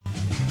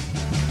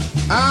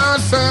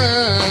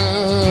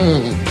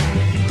said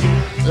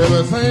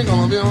everything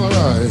gonna be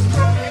alright.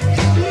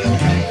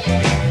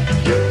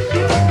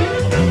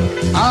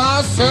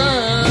 I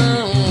said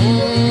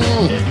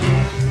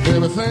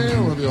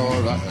everything will be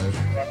alright.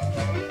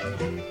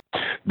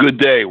 Good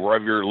day,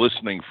 wherever you're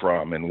listening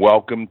from, and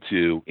welcome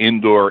to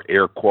Indoor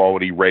Air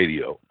Quality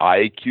Radio,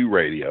 IAQ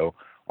Radio,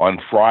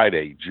 on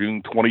Friday,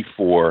 June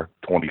 24,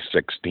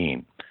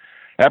 2016.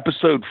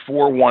 Episode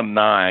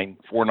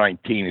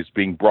 419 is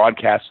being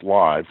broadcast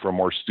live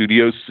from our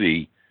Studio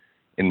C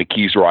in the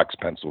Keys Rocks,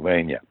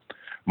 Pennsylvania.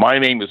 My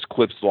name is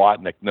Cliff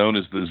Zlotnick, known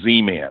as the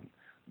Z-Man.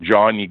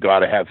 John, you got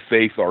to have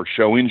faith. Our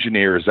show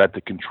engineer is at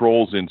the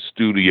controls in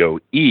Studio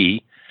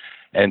E.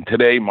 And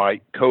today, my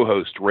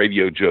co-host,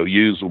 Radio Joe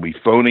Hughes, will be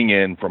phoning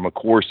in from a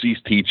course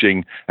he's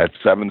teaching at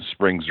Seven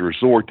Springs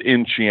Resort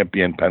in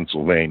Champion,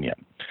 Pennsylvania.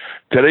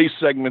 Today's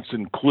segments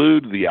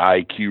include the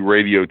IQ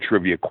Radio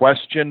Trivia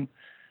Question,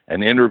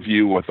 an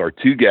interview with our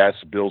two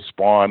guests, Bill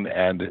Spawn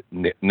and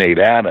Nate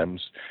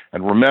Adams.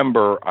 And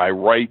remember, I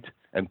write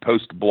and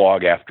post a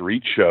blog after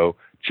each show.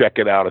 Check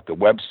it out at the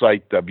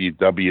website,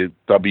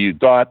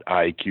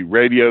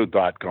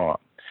 www.iqradio.com.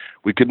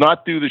 We could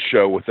not do the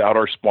show without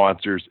our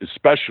sponsors,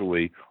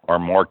 especially our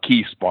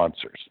marquee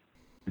sponsors.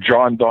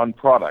 John Don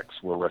Products,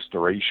 where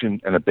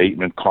restoration and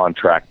abatement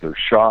contractors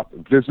shop.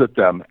 Visit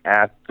them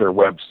at their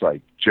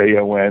website,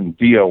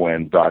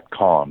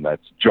 jondon.com.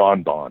 That's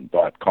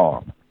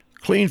jondon.com.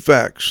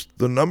 CleanFacts,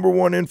 the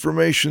 #1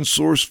 information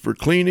source for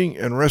cleaning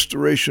and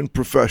restoration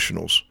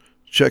professionals.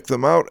 Check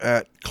them out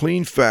at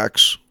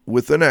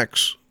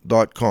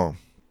cleanfactswithanx.com.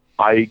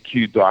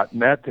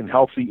 IAQ.net and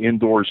Healthy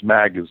Indoors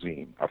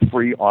Magazine, a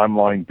free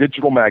online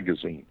digital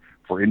magazine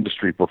for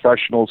industry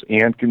professionals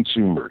and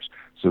consumers.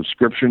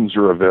 Subscriptions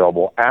are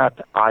available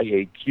at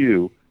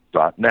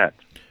IAQ.net.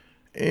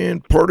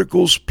 And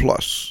Particles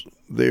Plus.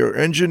 They are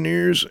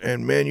engineers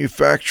and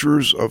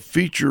manufacturers of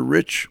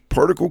feature-rich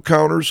particle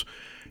counters,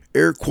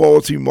 air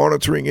quality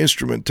monitoring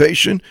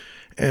instrumentation,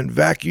 and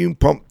vacuum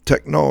pump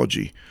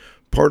technology.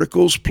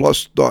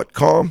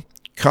 ParticlesPlus.com.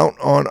 Count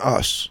on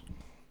us.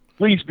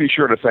 Please be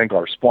sure to thank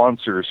our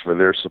sponsors for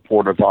their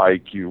support of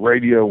IAQ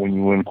Radio when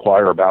you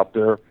inquire about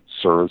their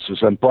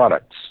services and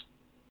products.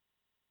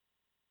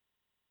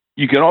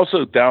 You can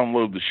also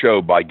download the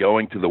show by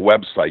going to the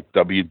website,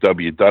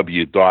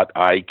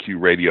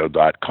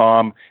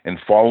 www.iqradio.com, and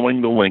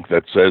following the link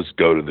that says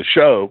Go to the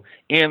Show,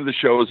 and the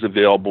show is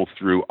available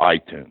through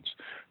iTunes.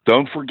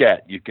 Don't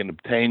forget, you can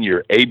obtain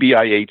your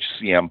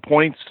ABIHCM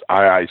points,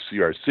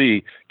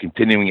 IICRC,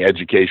 continuing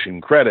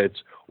education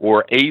credits,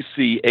 or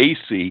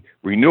ACAC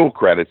renewal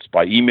credits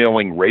by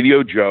emailing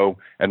Radio Joe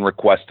and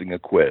requesting a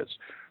quiz.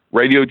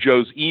 Radio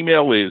Joe's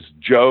email is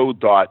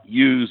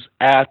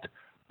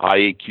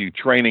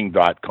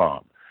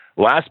joe.use@iaqtraining.com.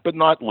 Last but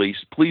not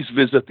least, please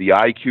visit the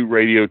IQ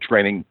Radio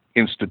Training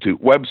Institute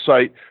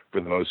website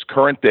for the most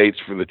current dates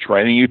for the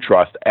training you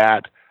trust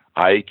at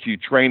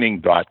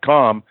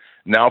iaqtraining.com.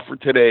 Now for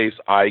today's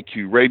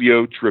IQ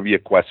Radio Trivia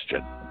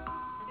Question.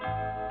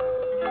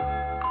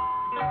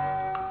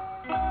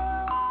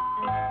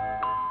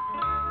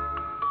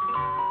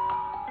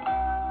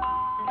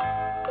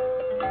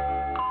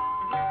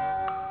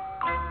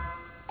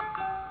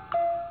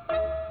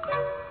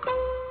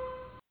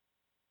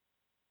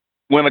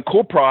 Win a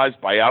cool prize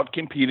by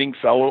outcompeting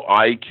fellow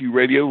IQ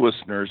Radio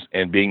listeners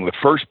and being the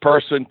first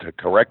person to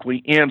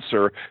correctly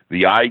answer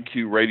the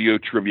IQ Radio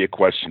Trivia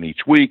Question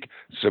each week.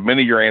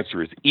 Submitting your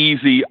answer is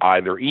easy.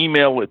 Either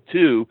email it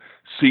to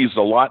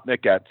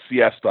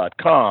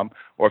czalotnick@cs.com,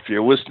 or if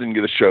you're listening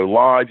to the show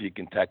live, you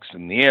can text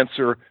in the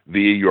answer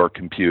via your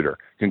computer.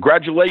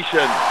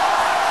 Congratulations!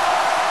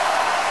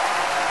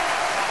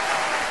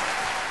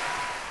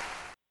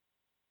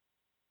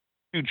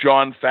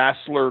 John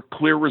Fassler,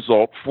 clear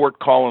result, Fort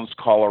Collins,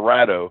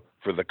 Colorado,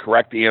 for the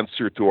correct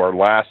answer to our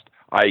last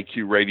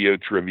IQ Radio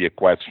Trivia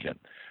Question.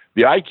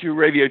 The IQ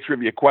Radio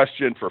Trivia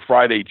Question for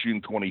Friday, June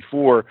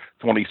 24,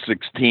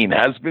 2016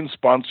 has been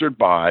sponsored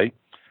by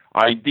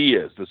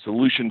Ideas, the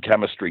solution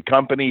chemistry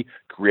company,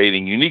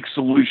 creating unique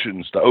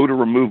solutions to odor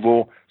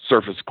removal,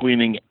 surface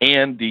cleaning,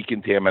 and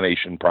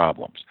decontamination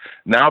problems.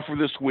 Now for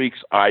this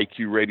week's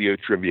IQ Radio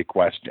Trivia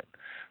Question.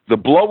 The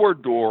blower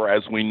door,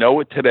 as we know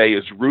it today,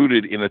 is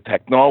rooted in a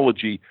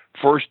technology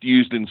first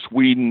used in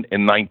Sweden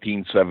in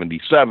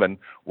 1977,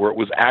 where it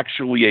was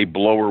actually a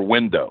blower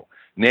window.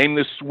 Name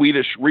the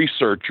Swedish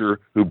researcher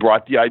who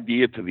brought the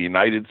idea to the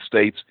United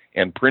States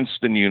and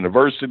Princeton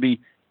University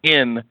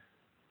in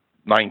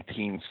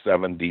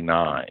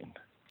 1979.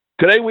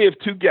 Today we have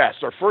two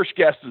guests. Our first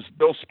guest is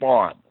Bill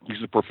Spawn.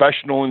 He's a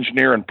professional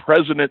engineer and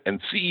president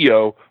and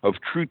CEO of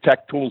True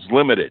Tech Tools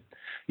Limited.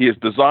 He has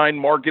designed,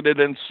 marketed,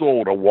 and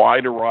sold a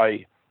wide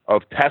array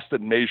of test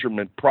and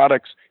measurement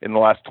products in the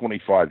last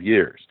 25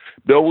 years.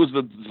 Bill was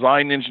the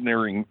design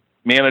engineering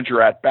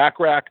manager at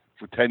Backrack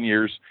for 10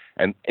 years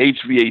and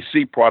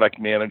HVAC product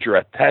manager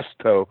at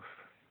Testo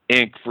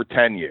Inc. for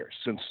 10 years.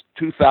 Since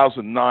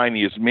 2009,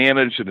 he has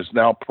managed and is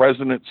now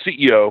president,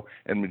 CEO,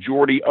 and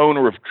majority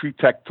owner of True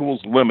Tech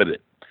Tools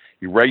Limited.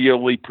 He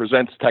regularly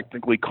presents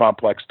technically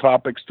complex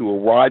topics to a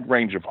wide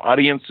range of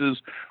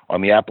audiences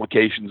on the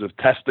applications of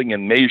testing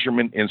and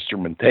measurement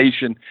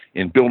instrumentation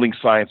in building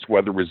science,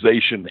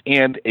 weatherization,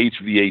 and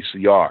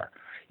HVACR.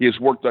 He has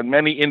worked on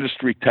many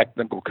industry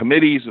technical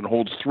committees and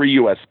holds 3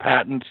 U.S.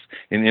 patents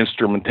in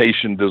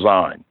instrumentation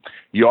design.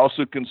 He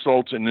also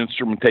consults in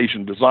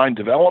instrumentation design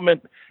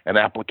development and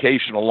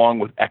application, along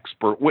with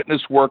expert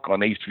witness work on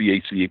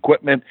HVAC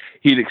equipment,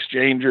 heat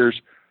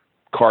exchangers,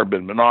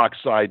 carbon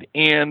monoxide,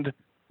 and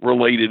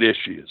related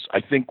issues.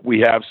 I think we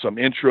have some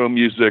intro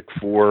music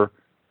for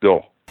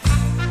Bill.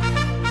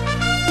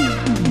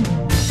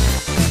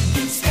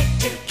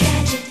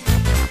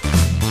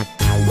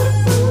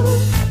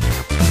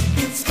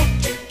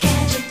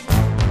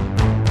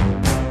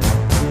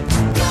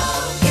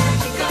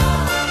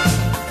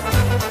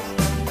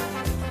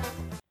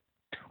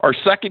 Our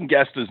second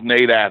guest is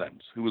Nate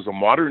Adams, who is a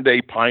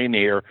modern-day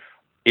pioneer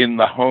in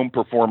the home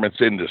performance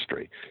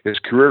industry. His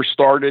career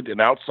started in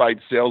outside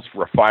sales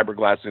for a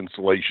fiberglass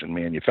insulation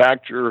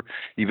manufacturer.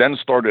 He then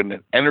started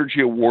an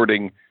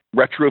energy-awarding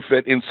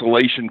retrofit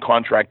insulation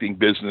contracting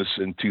business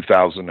in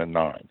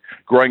 2009.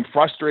 Growing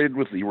frustrated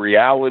with the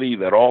reality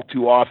that all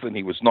too often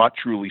he was not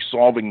truly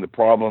solving the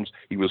problems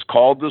he was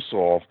called to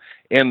solve,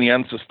 and the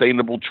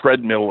unsustainable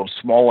treadmill of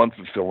small,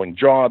 unfulfilling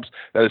jobs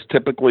that is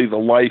typically the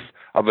life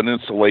of an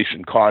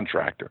insulation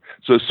contractor.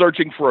 So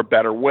searching for a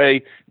better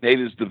way, Nate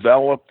has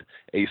developed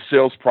a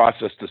sales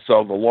process to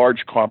sell the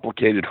large,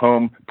 complicated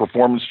home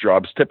performance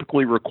jobs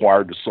typically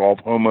required to solve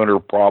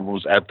homeowner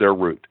problems at their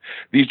root.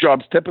 These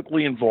jobs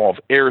typically involve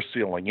air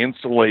sealing,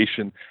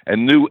 insulation,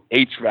 and new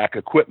HVAC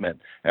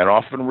equipment, and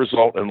often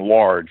result in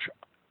large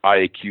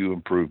IAQ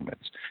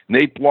improvements.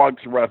 Nate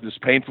blogged throughout this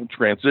painful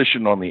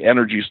transition on the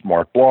Energy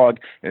Smart blog,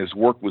 and his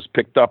work was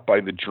picked up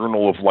by the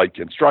Journal of Light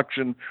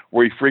Construction,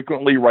 where he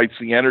frequently writes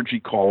the energy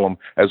column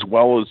as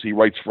well as he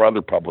writes for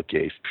other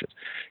publications.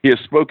 He has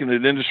spoken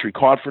at industry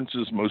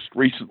conferences, most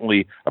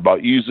recently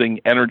about using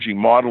energy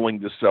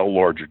modeling to sell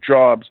larger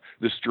jobs.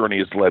 This journey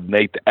has led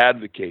Nate to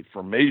advocate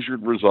for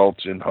measured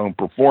results in home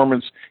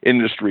performance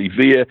industry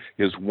via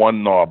his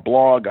One Knob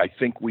blog. I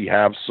think we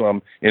have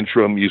some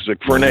intro music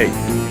for Nate.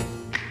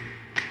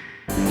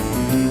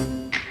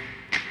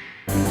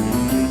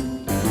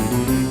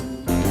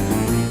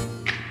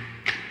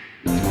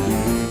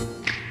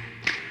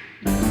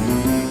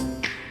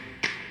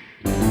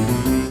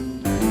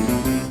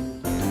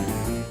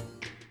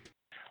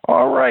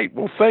 All right.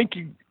 Well, thank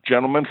you,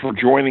 gentlemen, for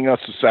joining us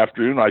this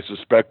afternoon. I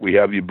suspect we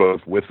have you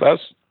both with us.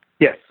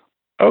 Yes.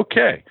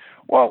 Okay.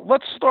 Well,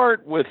 let's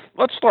start with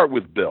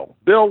Bill.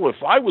 Bill,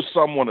 if I was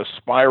someone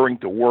aspiring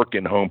to work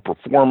in home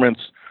performance,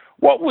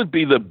 what would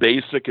be the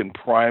basic and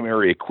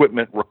primary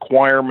equipment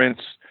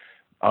requirements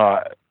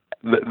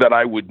that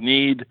I would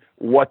need?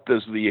 What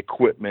does the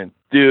equipment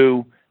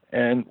do?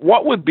 And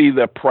what would be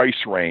the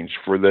price range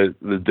for the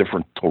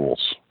different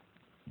tools?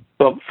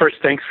 Well, first,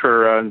 thanks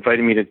for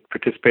inviting me to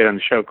participate on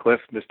the show,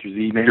 Cliff, Mr.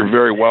 Z-Man. You're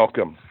very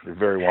welcome. You're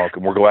very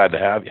welcome. We're glad to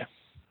have you.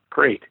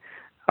 Great.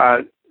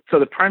 So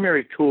the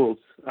primary tools,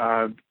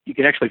 you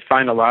can actually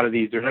find a lot of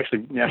these. There's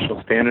actually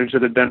national standards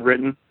that have been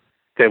written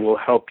that will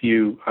help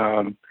you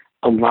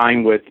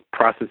align with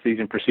processes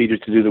and procedures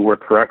to do the work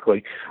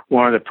correctly.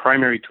 One of the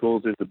primary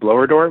tools is the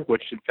blower door,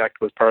 which in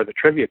fact was part of the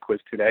trivia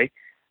quiz today,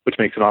 which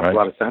makes an awful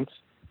lot of sense.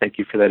 Thank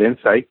you for that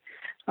insight.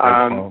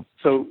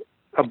 So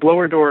a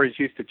blower door is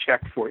used to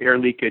check for air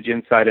leakage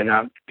inside and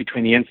out,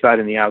 between the inside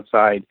and the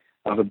outside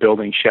of a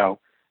building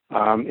shell.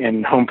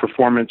 In home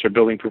performance or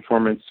building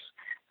performance,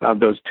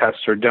 those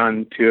tests are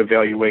done to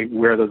evaluate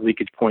where those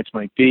leakage points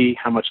might be,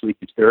 how much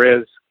leakage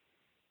there is.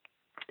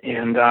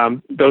 And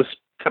those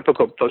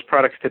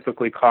products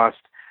typically cost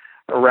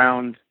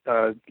around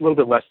a little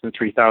bit less than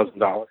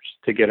 $3,000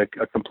 to get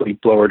a complete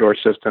blower door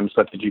system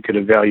such that you could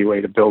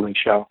evaluate a building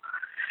shell.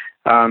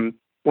 One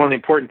of the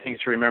important things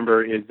to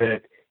remember is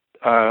that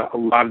a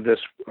lot of this,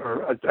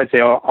 or I'd say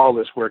all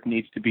this work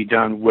needs to be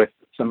done with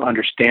some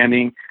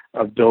understanding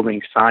of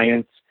building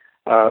science,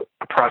 a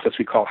process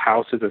we call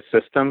house as a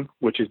system,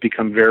 which has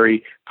become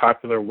very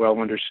popular, well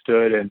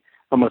understood, and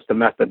almost a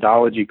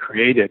methodology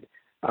created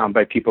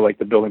by people like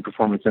the Building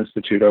Performance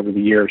Institute over the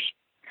years.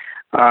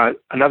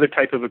 Another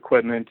type of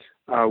equipment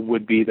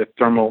would be the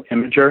thermal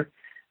imager,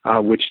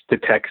 which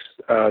detects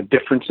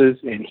differences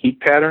in heat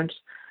patterns.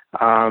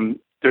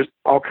 There's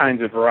all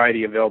kinds of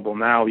variety available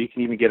now. You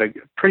can even get a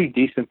pretty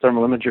decent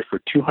thermal imager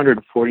for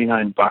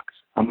 $249,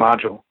 a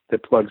module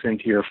that plugs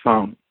into your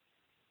phone.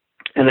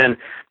 And then,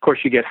 of course,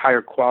 you get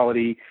higher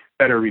quality,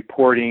 better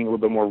reporting, a little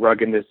bit more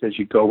ruggedness as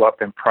you go up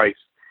in price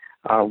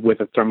with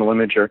a thermal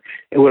imager.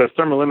 And what a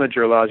thermal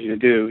imager allows you to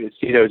do is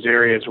see those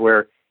areas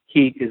where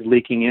heat is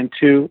leaking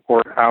into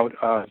or out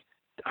of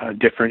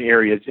different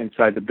areas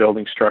inside the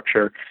building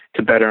structure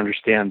to better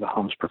understand the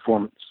home's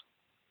performance.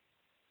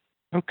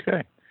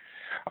 Okay.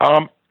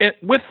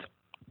 With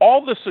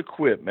all this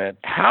equipment,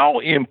 how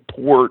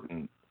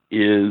important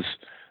is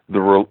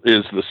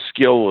the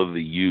skill of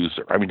the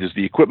user? I mean, does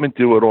the equipment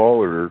do it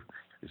all, or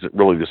is it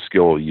really the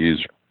skill of the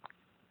user?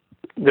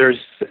 there's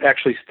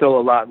actually still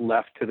a lot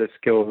left to the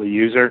skill of the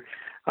user.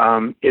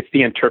 It's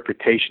the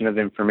interpretation of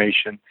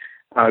information.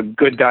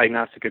 Good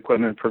diagnostic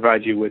equipment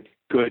provides you with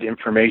good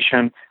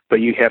information,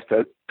 but you have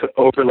to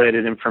overlay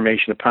that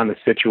information upon the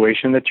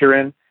situation that you're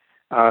in.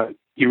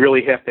 You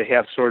really have to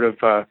have sort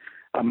of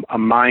a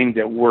mind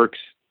that works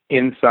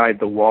inside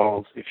the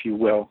walls, if you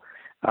will.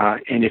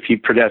 And if you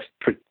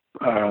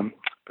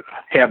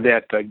have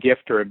that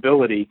gift or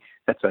ability,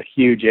 that's a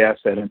huge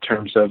asset in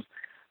terms of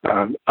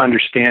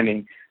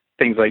understanding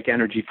things like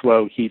energy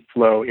flow, heat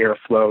flow, air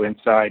flow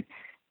inside.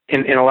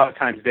 And a lot of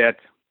times that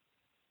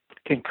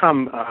can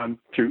come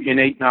through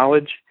innate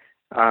knowledge.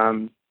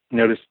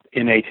 Notice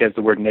innate has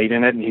the word Nate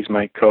in it, and he's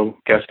my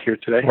co-guest here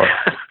today.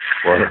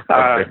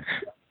 But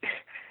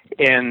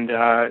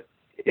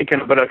it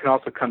can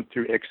also come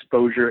through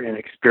exposure and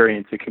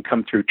experience. It can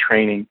come through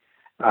training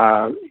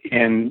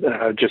and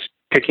just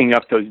picking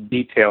up those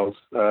details.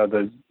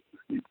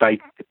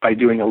 By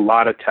doing a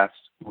lot of tests,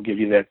 will give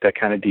you that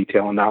kind of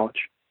detail and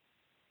knowledge.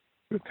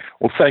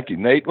 Well, thank you,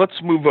 Nate.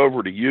 Let's move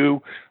over to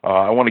you.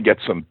 I want to get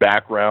some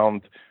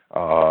background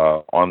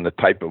on the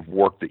type of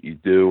work that you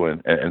do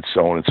and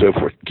so on and so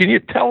forth. Can you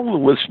tell the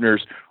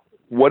listeners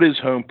what is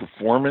home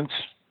performance?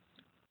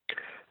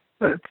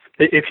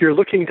 If you're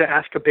looking to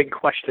ask a big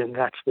question,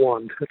 that's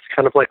one. It's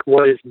kind of like,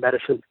 what is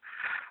medicine?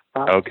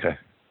 Okay.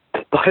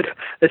 But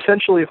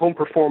essentially, home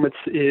performance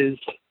is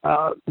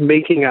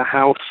making a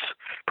house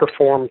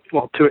perform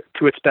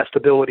to its best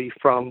ability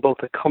from both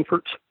a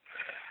comfort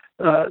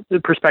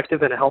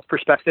perspective and a health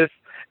perspective,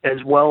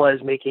 as well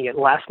as making it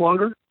last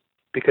longer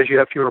because you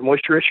have fewer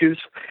moisture issues,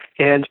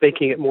 and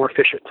making it more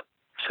efficient.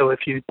 So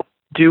if you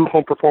do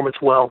home performance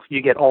well,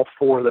 you get all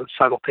four of those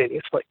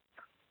simultaneously.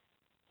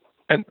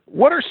 And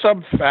what are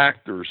some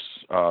factors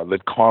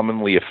that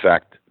commonly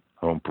affect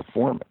home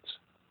performance?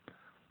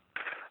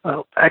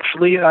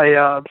 Actually,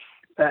 I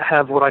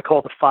have what I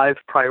call the 5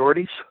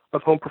 priorities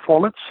of home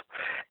performance.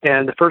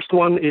 And the first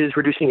one is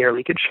reducing air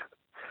leakage.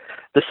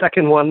 The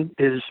second one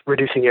is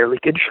reducing air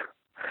leakage.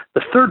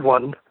 The third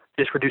one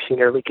is reducing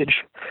air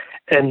leakage.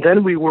 And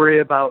then we worry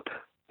about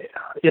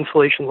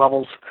insulation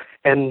levels,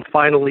 and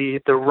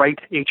finally the right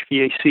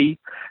HVAC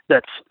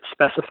that's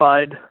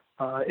specified,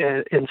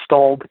 and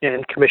installed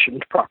and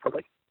commissioned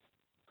properly.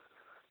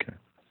 Okay.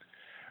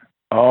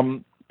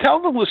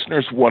 Tell the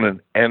listeners what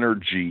an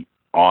energy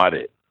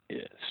audit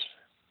is.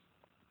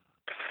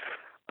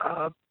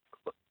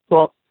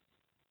 Well,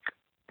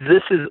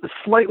 this is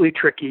slightly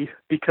tricky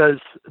because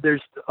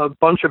there's a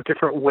bunch of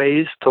different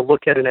ways to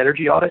look at an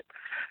energy audit,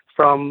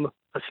 from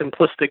a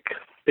simplistic,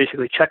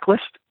 basically,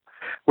 checklist,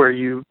 where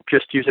you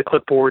just use a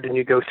clipboard and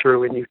you go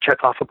through and you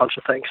check off a bunch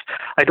of things.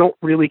 I don't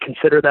really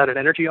consider that an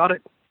energy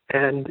audit.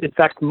 And in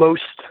fact,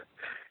 most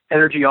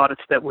energy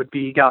audits that would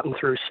be gotten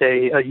through,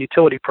 say, a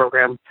utility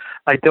program,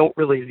 I don't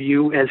really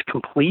view as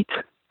complete,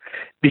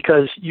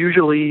 because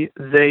usually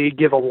they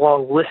give a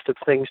long list of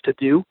things to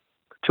do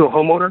to a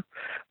homeowner,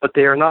 but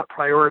they are not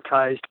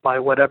prioritized by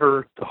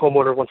whatever the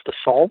homeowner wants to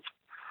solve,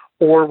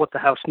 or what the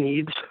house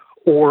needs,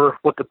 or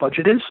what the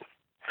budget is.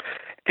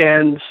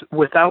 And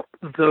without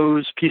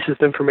those pieces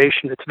of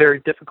information, it's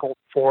very difficult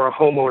for a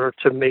homeowner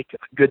to make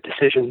a good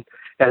decision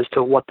as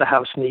to what the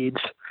house needs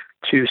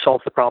to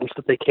solve the problems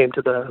that they came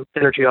to the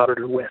energy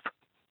auditor with.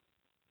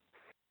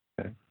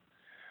 Okay.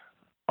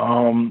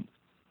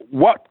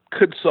 What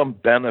could some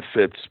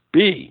benefits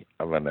be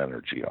of an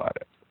energy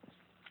audit?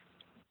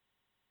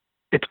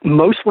 It's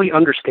mostly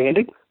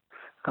understanding.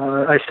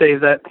 I say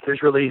that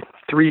there's really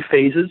 3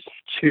 phases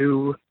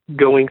to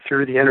going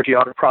through the energy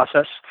audit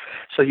process.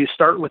 So you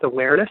start with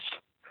awareness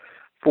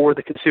for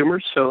the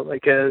consumers. So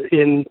like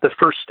in the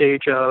first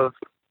stage of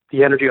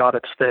the energy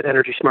audits that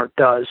Energy Smart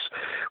does,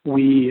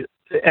 we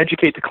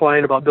educate the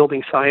client about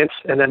building science,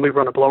 and then we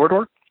run a blower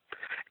door.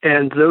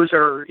 And those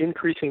are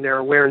increasing their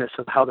awareness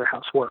of how their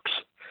house works.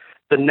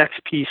 The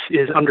next piece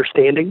is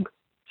understanding.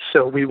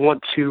 So we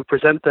want to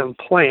present them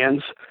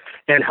plans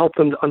and help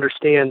them to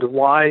understand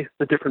why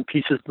the different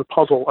pieces of the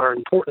puzzle are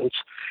important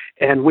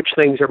and which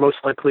things are most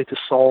likely to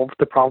solve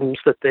the problems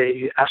that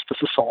they asked us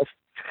to solve.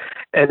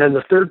 And then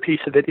the third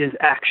piece of it is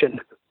action.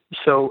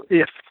 So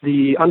if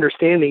the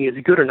understanding is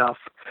good enough,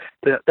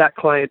 that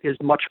client is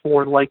much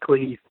more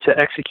likely to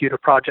execute a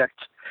project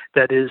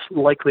that is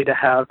likely to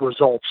have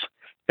results,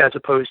 as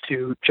opposed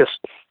to just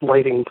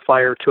lighting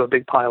fire to a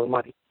big pile of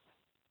money.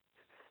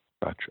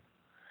 Gotcha.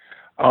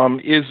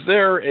 Is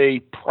there a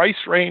price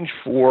range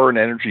for an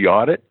energy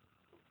audit?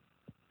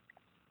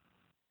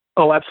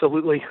 Oh,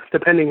 absolutely.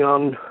 Depending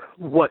on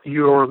what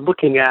you're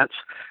looking at,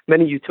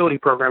 many utility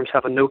programs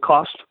have a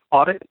no-cost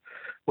audit,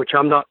 which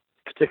I'm not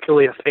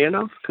particularly a fan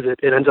of because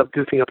it ends up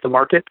goofing up the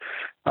market.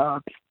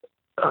 A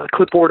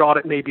clipboard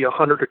audit may be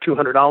 $100 or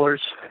 $200,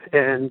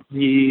 and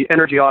the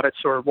energy audits,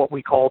 or what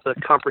we call the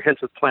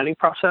comprehensive planning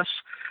process,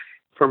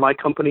 for my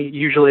company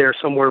usually are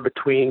somewhere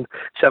between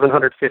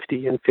 $750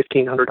 and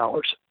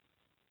 $1,500.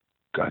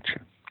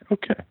 Gotcha.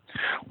 Okay.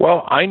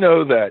 Well, I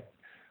know that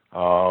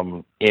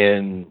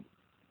in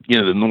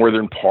the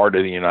northern part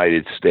of the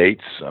United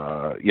States,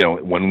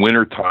 when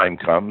winter time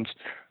comes,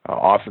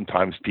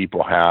 oftentimes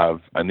people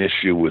have an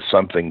issue with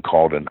something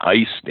called an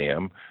ice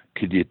dam.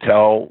 Could you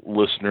tell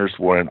listeners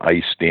what an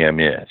ice dam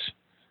is?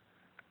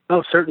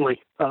 Oh,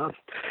 certainly.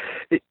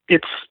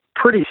 It's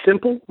pretty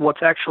simple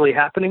what's actually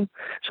happening.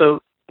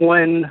 So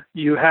when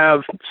you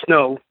have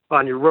snow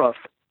on your roof,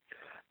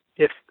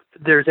 if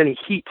there's any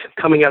heat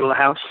coming out of the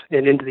house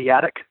and into the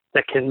attic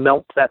that can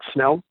melt that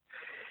snow,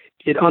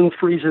 it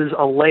unfreezes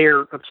a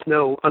layer of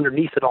snow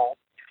underneath it all.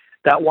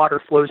 That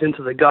water flows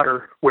into the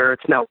gutter where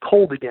it's now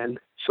cold again,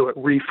 so it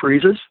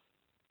refreezes.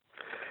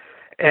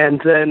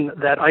 And then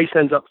that ice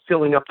ends up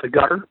filling up the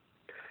gutter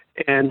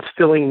and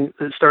starting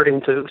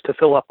to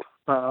fill up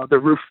the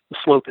roof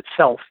slope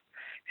itself.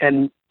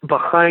 And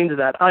behind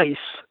that ice,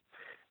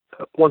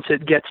 once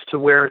it gets to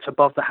where it's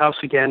above the house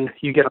again,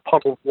 you get a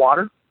puddle of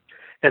water.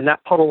 And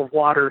that puddle of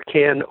water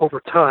can, over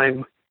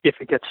time, if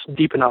it gets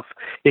deep enough,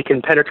 it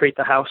can penetrate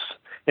the house,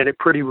 and it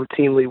pretty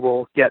routinely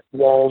will get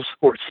walls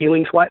or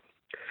ceilings wet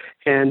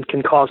and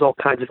can cause all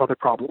kinds of other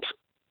problems.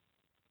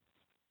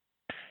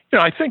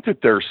 I think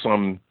that there's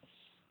some,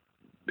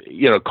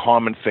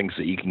 common things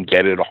that you can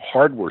get at a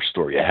hardware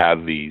store. You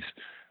have these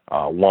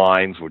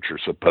lines which are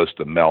supposed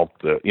to melt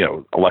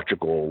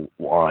electrical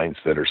lines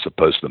that are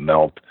supposed to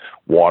melt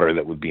water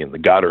that would be in the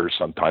gutters.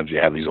 Sometimes you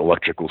have these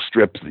electrical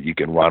strips that you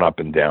can run up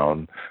and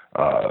down,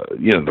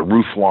 the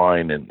roof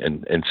line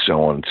and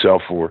so on and so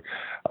forth.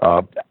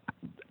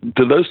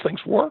 Do those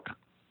things work?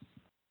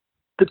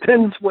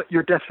 Depends what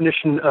your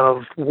definition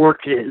of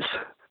work is.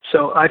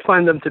 So I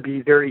find them to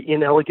be very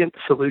inelegant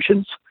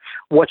solutions.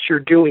 What you're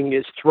doing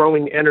is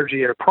throwing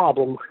energy at a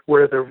problem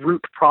where the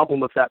root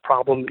problem of that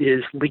problem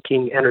is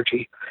leaking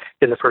energy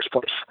in the first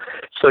place.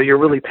 So you're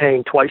really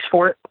paying twice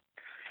for it.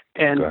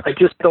 And gotcha. I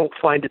just don't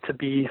find it to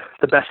be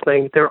the best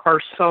thing. There are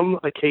some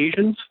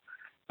occasions,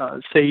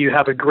 say you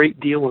have a great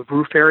deal of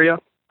roof area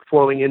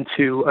flowing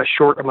into a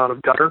short amount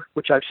of gutter,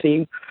 which I've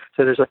seen.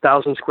 So there's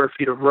 1,000 square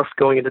feet of roof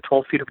going into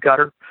 12 feet of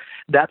gutter.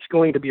 That's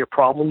going to be a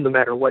problem no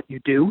matter what you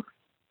do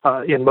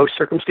in most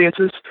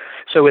circumstances.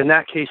 So in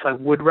that case, I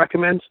would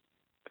recommend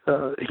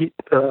heat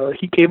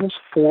cables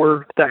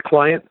for that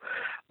client.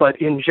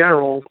 But in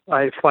general,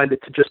 I find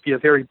it to just be a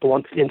very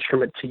blunt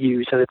instrument to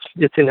use, and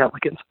it's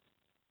inelegant.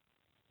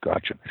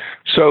 Gotcha.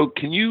 So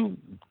can you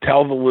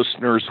tell the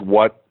listeners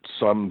what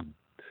some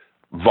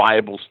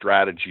viable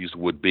strategies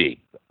would be,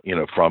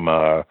 from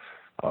an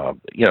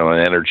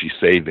energy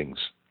savings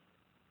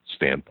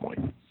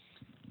standpoint?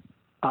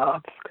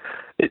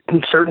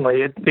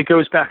 Certainly. It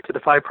goes back to the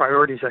 5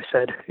 priorities I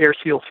said: air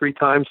seal 3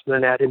 times, and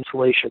then add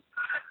insulation.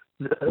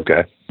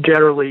 Okay.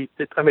 Generally,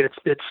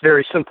 it's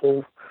very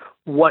simple.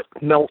 What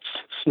melts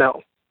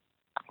snow?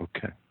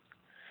 Okay.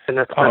 And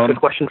that's the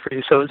question for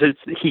you. So it's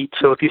heat.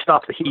 So if you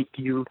stop the heat,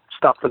 you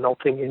stop the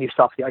melting and you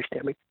stop the ice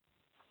damming.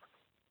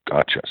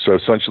 Gotcha. So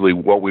essentially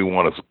what we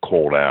want is a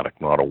cold attic,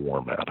 not a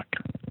warm attic.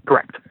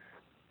 Correct.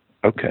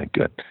 Okay,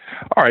 good.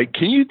 All right.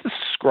 Can you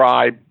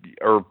describe,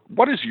 or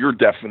what is your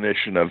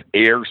definition of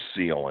air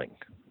sealing?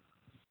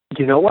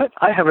 You know what?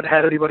 I haven't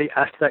had anybody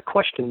ask that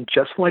question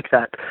just like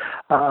that.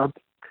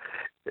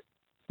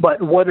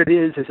 But what it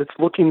is it's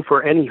looking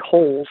for any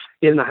holes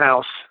in the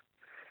house,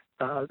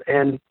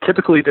 and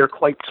typically they're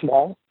quite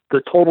small.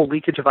 The total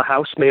leakage of a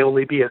house may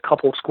only be a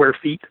couple square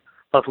feet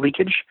of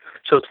leakage,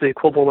 so it's the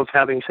equivalent of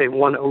having, say,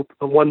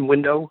 one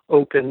window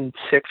open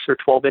 6 or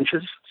 12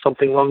 inches,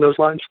 something along those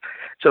lines.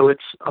 So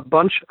it's a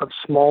bunch of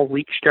small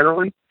leaks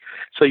generally.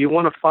 So you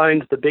want to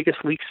find the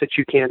biggest leaks that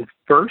you can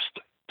first.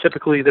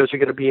 Typically, those are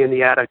going to be in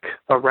the attic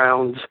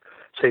around,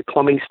 say,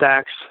 plumbing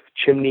stacks,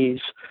 chimneys,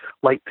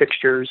 light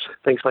fixtures,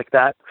 things like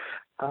that.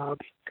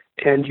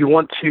 And you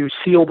want to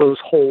seal those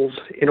holes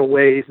in a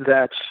way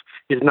that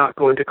is not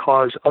going to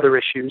cause other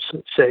issues.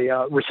 Say,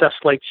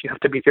 recessed lights, you have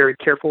to be very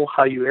careful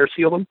how you air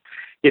seal them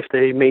if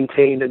they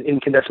maintain an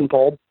incandescent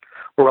bulb,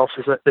 or else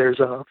there's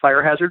a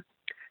fire hazard.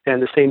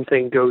 And the same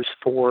thing goes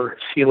for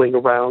sealing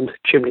around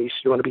chimneys.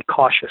 You want to be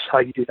cautious how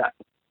you do that.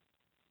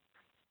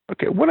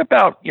 Okay. What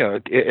about,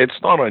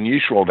 it's not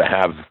unusual to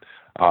have,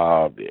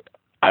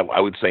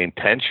 I would say,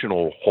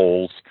 intentional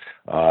holes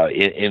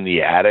in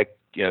the attic,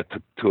 to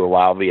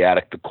allow the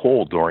attic to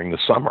cool during the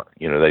summer.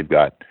 They've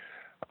got,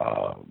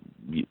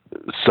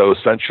 so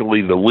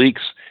essentially the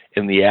leaks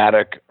in the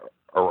attic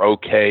are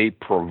okay,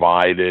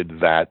 provided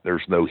that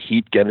there's no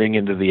heat getting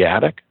into the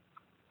attic?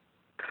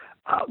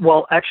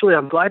 Well, actually,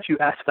 I'm glad you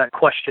asked that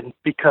question,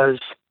 because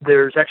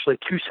there's actually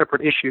 2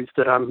 separate issues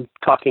that I'm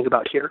talking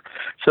about here.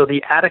 So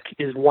the attic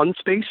is one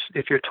space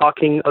if you're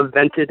talking a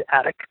vented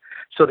attic.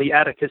 So the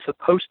attic is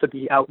supposed to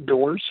be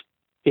outdoors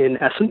in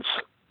essence.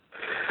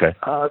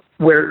 Okay.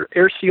 Where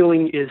air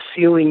sealing is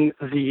sealing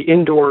the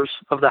indoors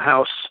of the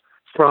house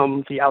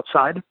from the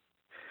outside,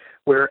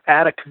 where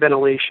attic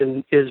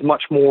ventilation is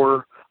much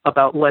more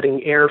about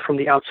letting air from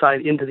the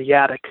outside into the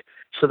attic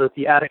so that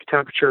the attic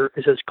temperature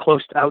is as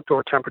close to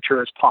outdoor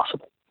temperature as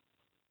possible.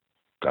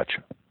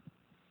 Gotcha.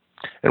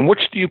 And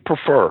which do you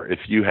prefer if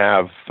you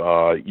have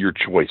your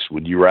choice?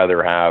 Would you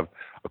rather have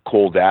a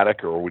cold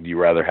attic, or would you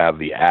rather have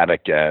the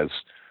attic as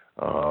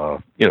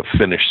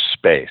finished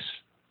space?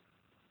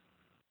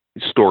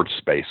 storage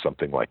space,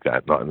 something like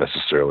that, not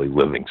necessarily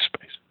living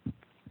space?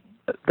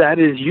 That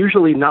is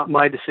usually not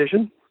my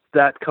decision.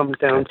 That comes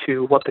down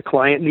to what the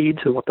client needs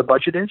and what the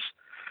budget is.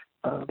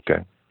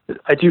 Okay.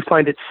 I do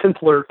find it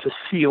simpler to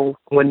seal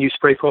when you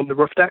spray foam the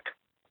roof deck,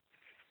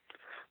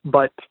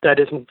 but that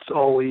isn't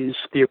always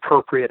the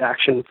appropriate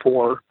action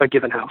for a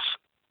given house.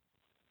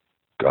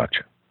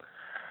 Gotcha.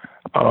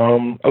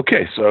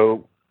 Okay,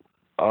 so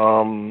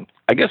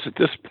I guess at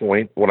this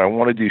point, what I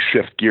want to do is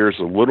shift gears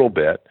a little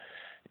bit.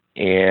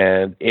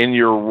 And in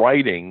your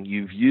writing,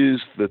 you've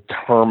used the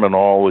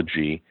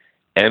terminology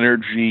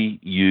energy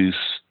use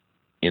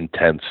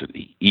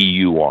intensity,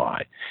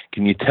 EUI.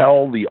 Can you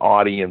tell the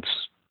audience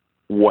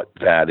what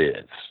that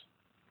is?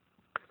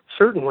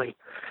 Certainly.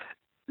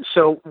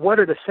 So what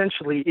it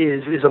essentially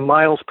is a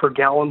miles per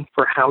gallon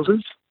for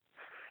houses,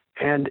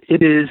 and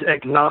it is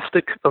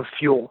agnostic of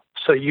fuel.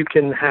 So you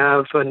can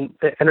have an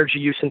energy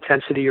use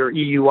intensity, or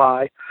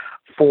EUI,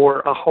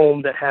 for a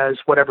home that has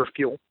whatever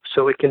fuel.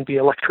 So it can be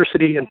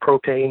electricity and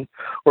propane,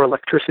 or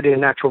electricity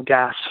and natural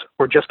gas,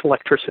 or just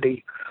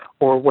electricity,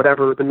 or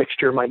whatever the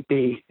mixture might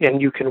be,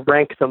 and you can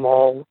rank them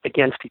all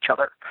against each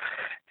other.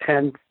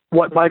 And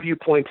what my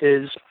viewpoint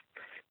is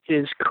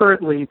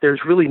currently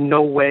there's really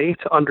no way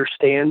to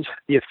understand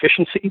the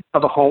efficiency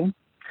of a home.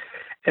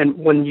 And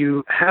when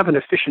you have an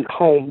efficient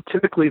home,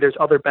 typically there's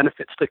other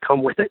benefits that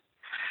come with it.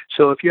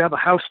 So if you have a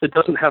house that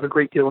doesn't have a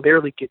great deal of air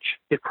leakage,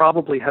 it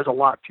probably has a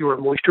lot fewer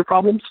moisture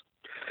problems.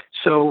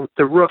 So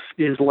the roof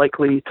is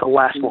likely to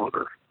last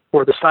longer,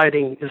 or the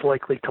siding is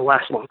likely to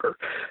last longer.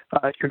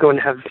 You're going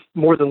to have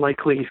more than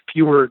likely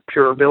fewer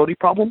durability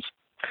problems.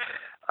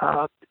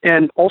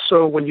 And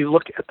also, when you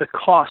look at the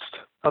cost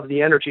of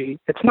the energy,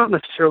 it's not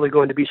necessarily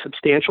going to be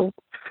substantial,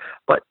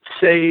 but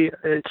say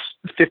it's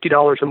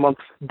 $50 a month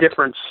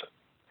difference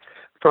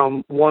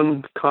from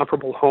one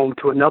comparable home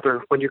to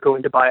another when you're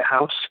going to buy a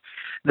house.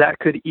 That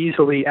could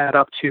easily add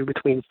up to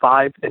between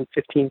 $5,000 and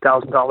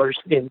 $15,000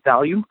 in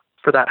value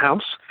for that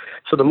house.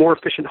 So the more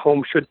efficient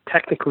home should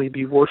technically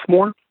be worth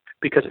more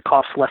because it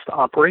costs less to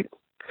operate.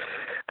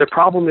 The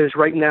problem is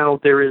right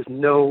now there is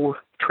no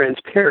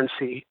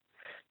transparency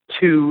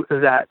to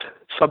that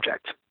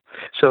subject.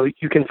 So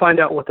you can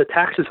find out what the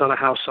taxes on a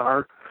house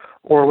are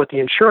or what the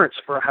insurance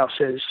for a house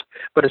is,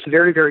 but it's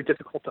very, very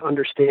difficult to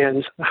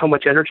understand how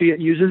much energy it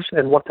uses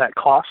and what that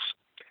costs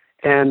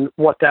and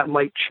what that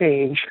might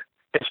change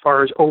as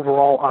far as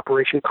overall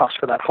operation costs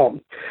for that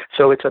home.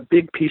 So it's a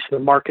big piece of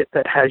the market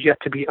that has yet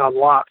to be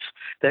unlocked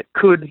that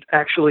could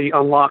actually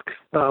unlock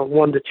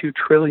 $1 to $2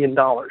 trillion.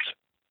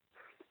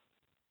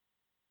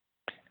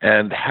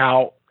 And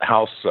how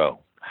so?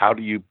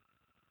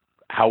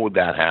 How would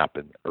that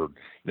happen? Or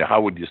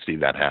how would you see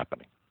that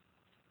happening?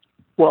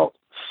 Well,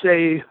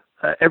 say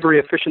every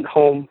efficient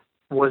home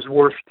was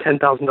worth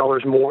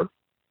 $10,000 more,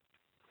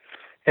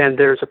 and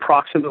there's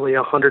approximately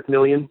 100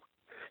 million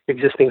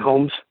existing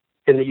homes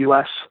in the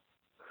U.S.,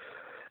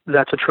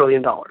 that's $1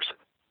 trillion.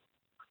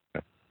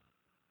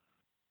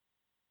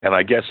 And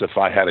I guess if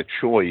I had a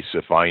choice,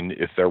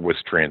 if there was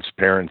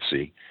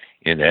transparency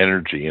in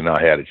energy and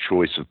I had a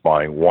choice of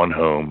buying one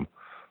home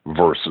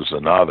versus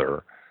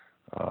another,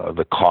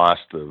 the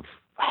cost of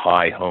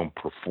high home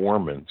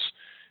performance,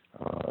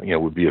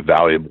 would be a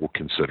valuable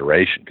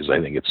consideration, because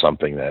I think it's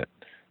something that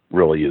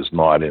really is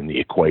not in the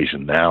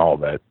equation now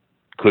that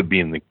could be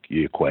in the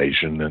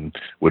equation and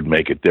would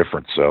make a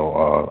difference.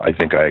 So I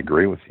think I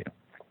agree with you.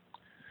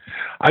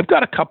 I've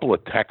got a couple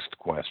of text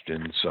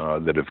questions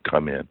that have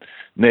come in.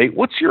 Nate,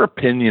 what's your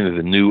opinion of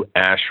the new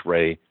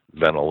ASHRAE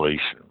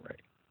ventilation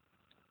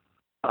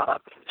rate?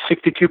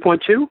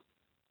 62.2?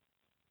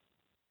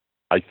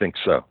 I think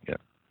so, yeah.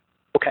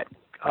 Okay.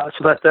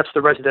 So that's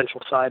the residential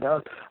side.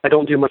 I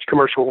don't do much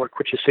commercial work,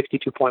 which is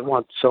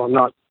 62.1, so I'm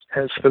not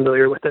as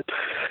familiar with it.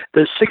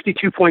 The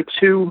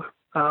 62.2,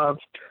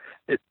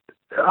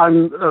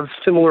 I'm of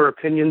similar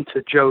opinion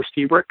to Joe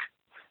Stebrick,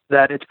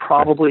 that it's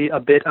probably a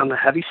bit on the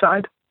heavy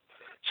side.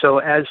 So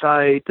as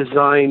I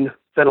design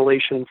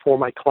ventilation for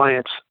my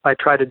clients, I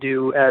try to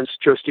do, as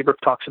Joe Stebrick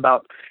talks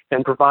about,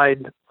 and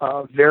provide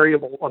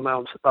variable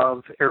amounts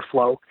of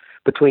airflow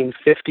between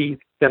 50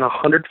 and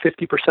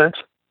 150%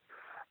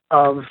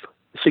 of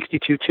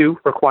 62.2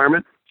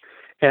 requirement,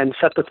 and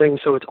set the thing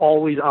so it's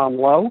always on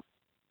low,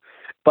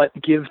 but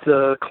give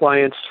the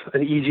clients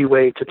an easy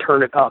way to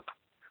turn it up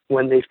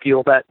when they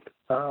feel that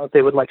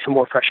they would like some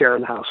more fresh air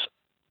in the house.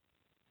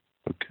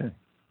 Okay.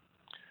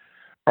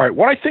 All right.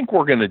 What I think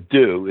we're going to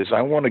do is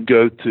I want to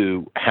go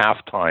to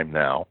halftime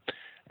now,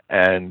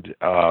 and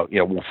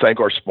we'll thank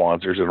our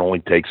sponsors. It only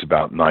takes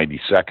about 90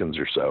 seconds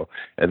or so,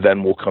 and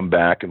then we'll come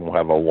back and we'll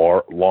have a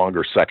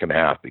longer second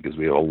half, because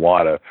we have a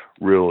lot of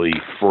really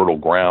fertile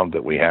ground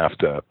that we have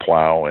to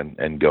plow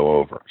and go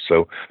over.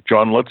 So,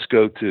 John, let's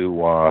go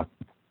to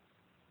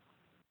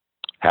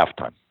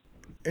halftime.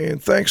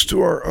 And thanks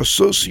to our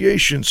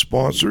association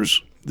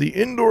sponsors, the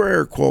Indoor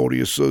Air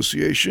Quality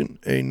Association,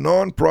 a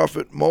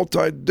nonprofit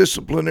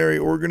multidisciplinary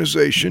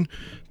organization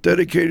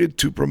dedicated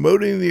to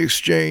promoting the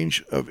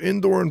exchange of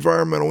indoor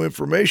environmental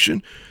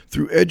information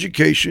through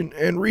education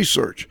and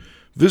research.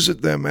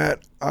 Visit them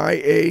at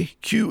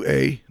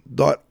iaqa.org.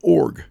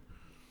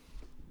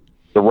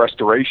 The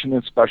Restoration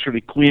and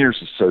Specialty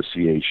Cleaners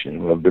Association,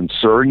 who have been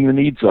serving the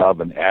needs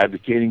of and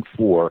advocating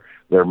for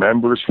their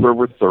members for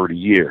over 30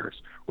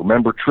 years.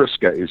 Remember,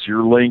 Triska is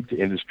your link to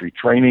industry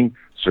training,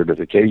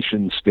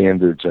 certification,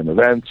 standards, and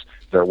events.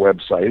 Their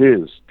website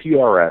is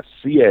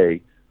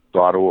trsca.org.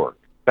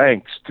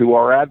 Thanks to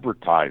our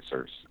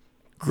advertisers.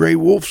 Gray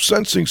Wolf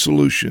Sensing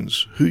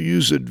Solutions, who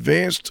use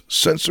advanced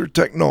sensor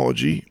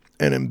technology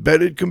and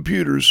embedded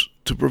computers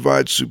to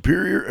provide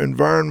superior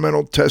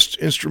environmental test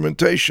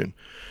instrumentation.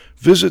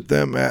 Visit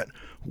them at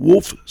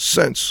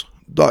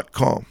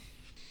wolfsense.com.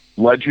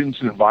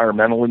 Legends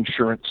Environmental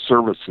Insurance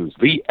Services,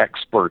 the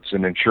experts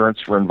in insurance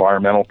for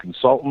environmental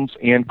consultants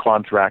and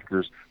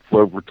contractors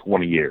for over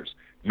 20 years.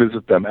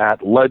 Visit them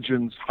at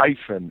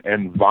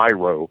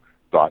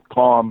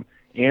legends-enviro.com,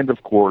 and,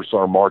 of course,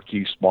 our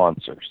marquee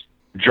sponsors.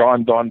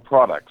 John Don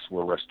Products,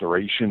 where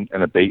restoration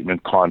and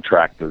abatement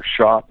contractors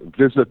shop.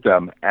 Visit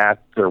them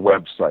at their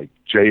website,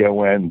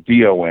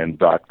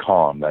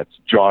 jondon.com. That's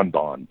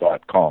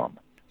jondon.com.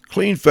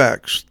 Clean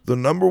Facts, the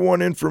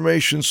 #1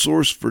 information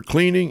source for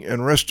cleaning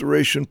and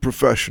restoration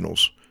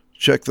professionals.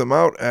 Check them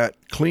out at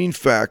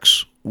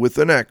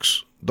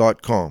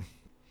cleanfactswithanx.com.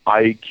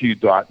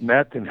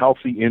 IAQ.net and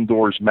Healthy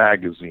Indoors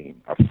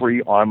Magazine, a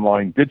free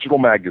online digital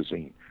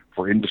magazine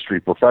for industry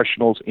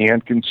professionals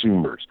and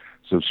consumers.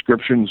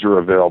 Subscriptions are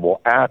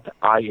available at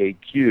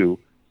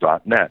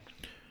IAQ.net.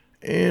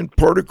 And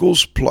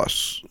Particles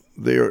Plus.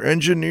 They are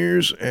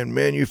engineers and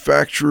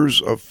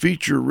manufacturers of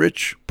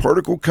feature-rich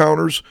particle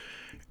counters,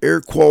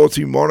 air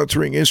quality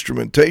monitoring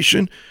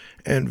instrumentation,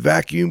 and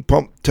vacuum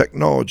pump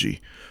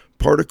technology.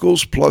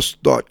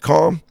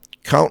 ParticlesPlus.com.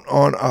 Count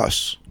on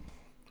us.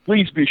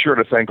 Please be sure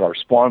to thank our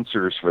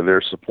sponsors for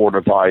their support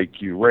of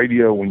IAQ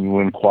Radio when you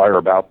inquire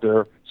about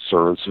their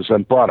services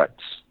and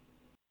products.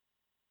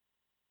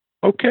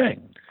 Okay.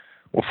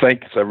 Well,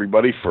 thanks,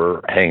 everybody,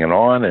 for hanging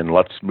on, and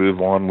let's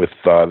move on with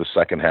the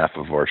second half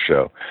of our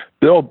show.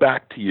 Bill,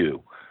 back to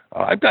you.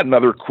 I've got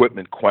another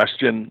equipment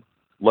question.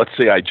 Let's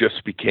say I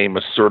just became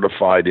a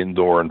certified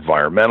indoor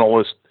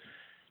environmentalist.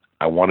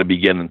 I want to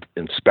begin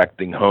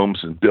inspecting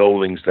homes and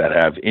buildings that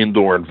have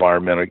indoor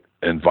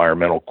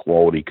environmental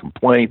quality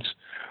complaints.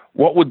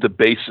 What would the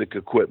basic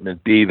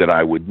equipment be that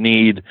I would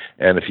need?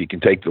 And if you can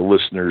take the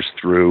listeners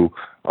through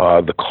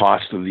the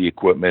cost of the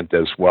equipment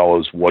as well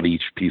as what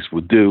each piece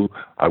would do,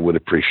 I would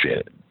appreciate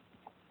it.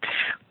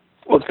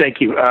 Well, thank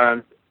you.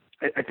 I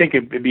think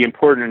it'd be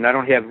important, and I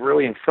don't have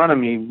really in front of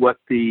me what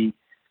the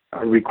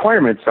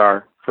requirements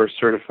are for a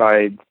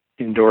certified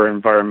indoor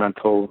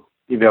environmental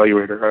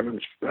evaluator.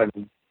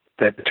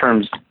 That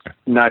term's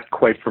not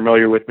quite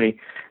familiar with me.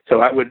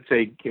 So I would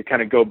say you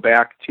kind of go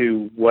back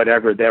to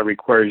whatever that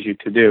requires you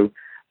to do.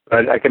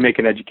 But I can make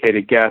an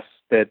educated guess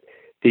that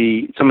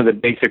some of the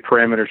basic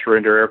parameters for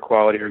indoor air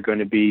quality are going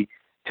to be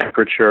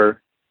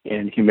temperature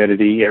and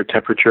humidity, air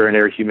temperature and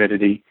air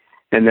humidity,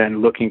 and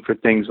then looking for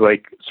things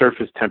like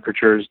surface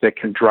temperatures that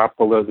can drop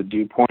below the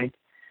dew point.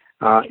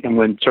 And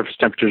when surface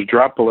temperatures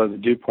drop below the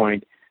dew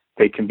point,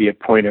 they can be a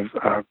point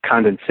of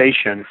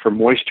condensation for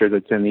moisture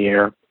that's in the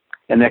air.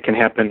 And that can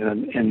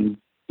happen in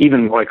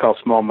even what I call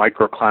small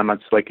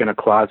microclimates, like in a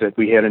closet.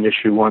 We had an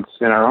issue once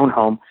in our own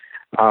home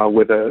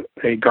with a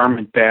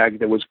garment bag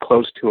that was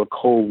close to a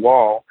cold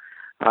wall,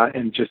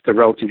 and just the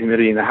relative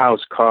humidity in the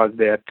house caused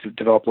that to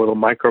develop a little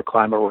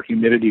microclimate where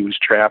humidity was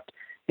trapped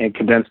and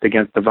condensed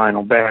against the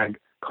vinyl bag,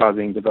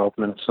 causing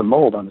development of some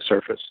mold on the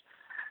surface.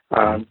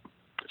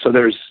 So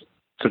there's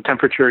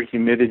temperature,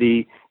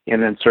 humidity,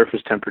 and then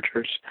surface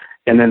temperatures.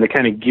 And then the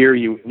kind of gear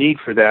you would need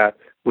for that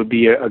would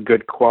be a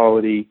good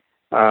quality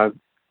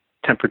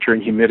temperature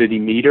and humidity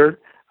meter,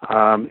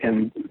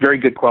 and very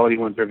good quality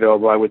ones are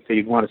available. I would say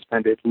you'd want to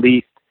spend at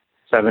least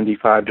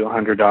 $75 to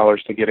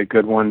 $100 to get a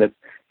good one that's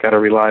got a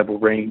reliable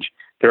range.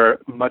 There are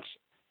much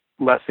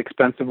less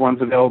expensive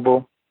ones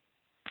available,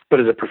 but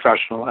as a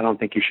professional, I don't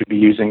think you should be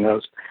using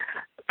those.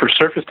 For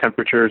surface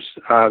temperatures,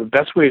 the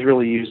best way is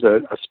really use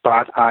a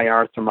spot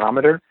IR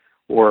thermometer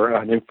or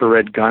an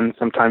infrared gun,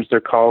 sometimes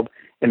they're called,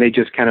 and they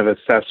just kind of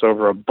assess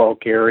over a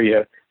bulk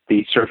area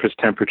the surface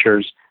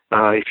temperatures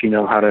if you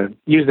know how to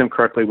use them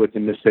correctly with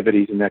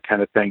emissivities and that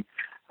kind of thing.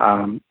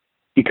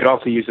 You could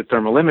also use a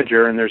thermal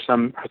imager, and there's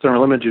some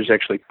thermal imagers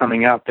actually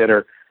coming out that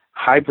are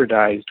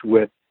hybridized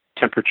with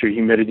temperature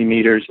humidity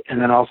meters and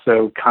then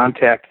also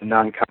contact and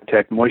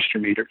non-contact moisture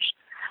meters.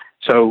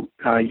 So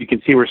you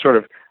can see we're sort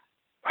of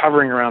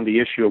hovering around the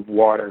issue of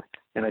water,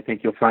 and I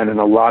think you'll find in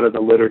a lot of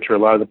the literature, a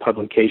lot of the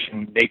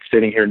publication, Nate's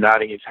sitting here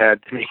nodding his head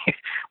to me,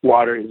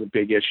 water is a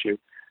big issue.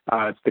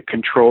 It's the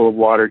control of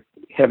water,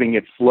 having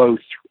it flow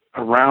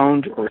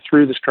around or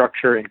through the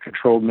structure in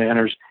controlled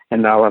manners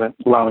and not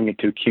allowing it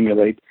to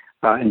accumulate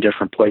in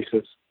different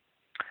places.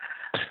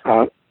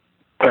 But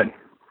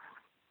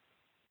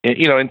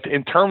you know,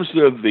 in terms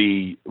of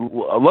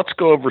let's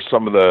go over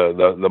some of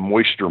the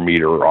moisture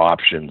meter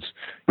options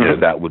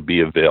that would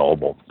be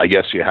available. I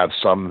guess you have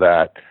some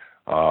that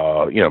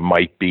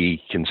might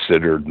be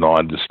considered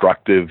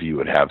non-destructive. You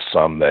would have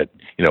some that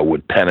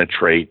would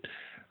penetrate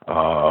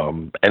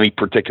Any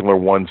particular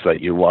ones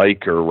that you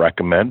like or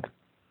recommend?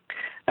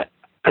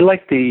 I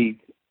like the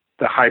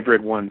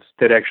hybrid ones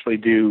that actually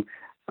do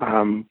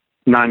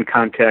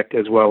non-contact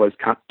as well as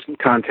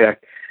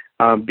contact,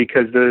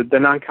 because the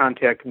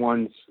non-contact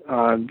ones,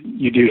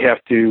 you do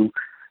have to,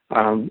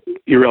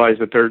 you realize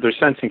that they're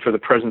sensing for the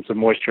presence of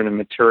moisture in the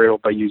material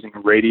by using a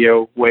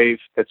radio wave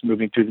that's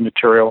moving through the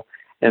material,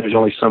 and there's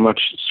only so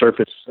much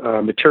surface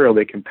material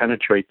they can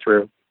penetrate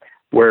through.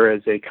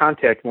 Whereas a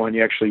contact one,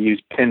 you actually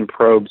use pin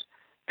probes,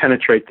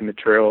 penetrate the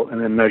material,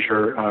 and then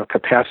measure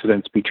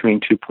capacitance between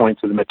 2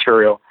 points of the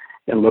material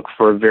and look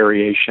for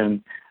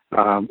variation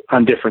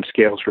on different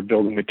scales for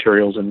building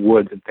materials and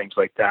woods and things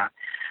like that.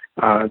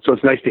 So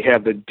it's nice to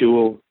have the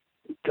dual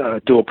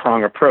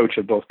prong approach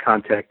of both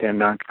contact and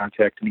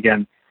non-contact. And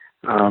again,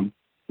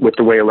 with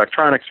the way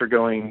electronics are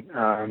going,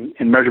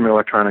 in measurement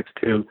electronics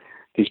too,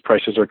 these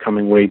prices are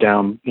coming way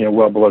down,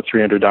 well below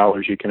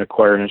 $300. You can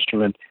acquire an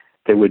instrument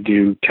that would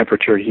do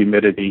temperature,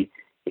 humidity,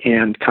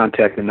 and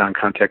contact and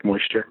non-contact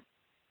moisture.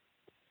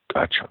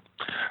 Gotcha.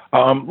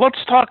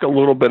 Let's talk a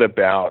little bit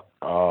about,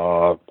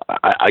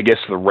 I guess,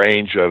 the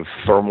range of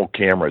thermal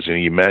cameras.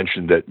 And you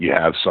mentioned that you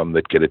have some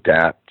that could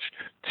attach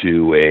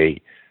to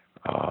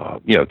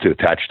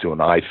attach to an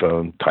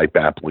iPhone type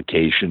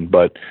application.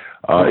 But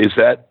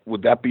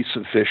would that be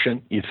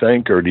sufficient, you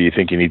think, or do you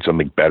think you need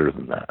something better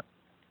than that?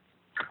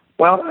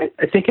 Well,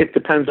 I think it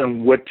depends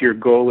on what your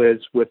goal is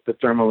with the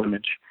thermal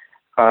image.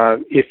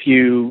 If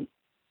you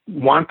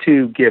want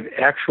to give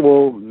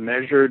actual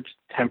measured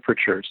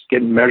temperatures,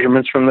 get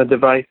measurements from the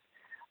device,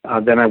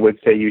 then I would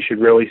say you should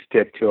really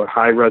stick to a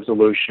high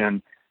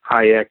resolution,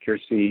 high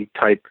accuracy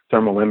type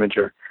thermal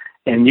imager.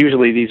 And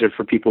usually these are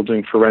for people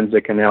doing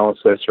forensic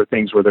analysis or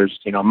things where there's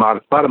a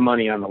lot of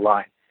money on the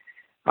line.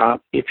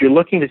 If you're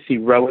looking to see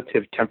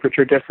relative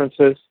temperature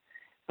differences,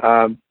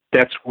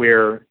 that's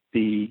where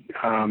the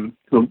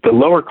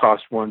lower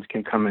cost ones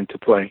can come into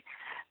play.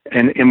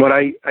 And what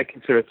I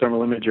consider a thermal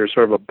imager is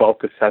sort of a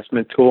bulk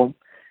assessment tool.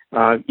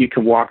 You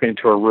can walk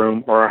into a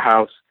room or a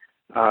house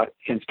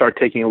and start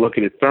taking a look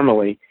at it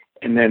thermally,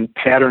 and then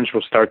patterns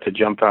will start to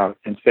jump out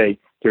and say,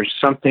 there's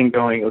something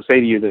going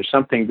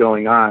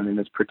on in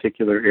this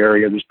particular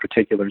area, this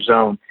particular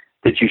zone,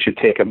 that you should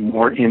take a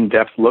more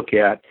in-depth look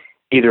at,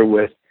 either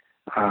with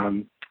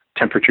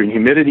temperature and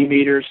humidity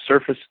meters,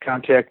 surface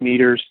contact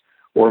meters,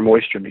 or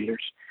moisture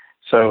meters.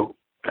 So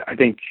I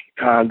think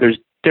there's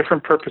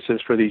different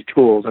purposes for these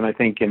tools, and I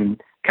think in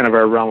kind of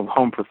our realm of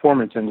home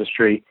performance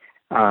industry,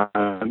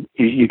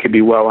 you could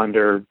be well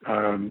under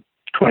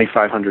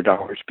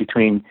 $2,500,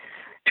 between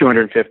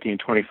 $250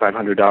 and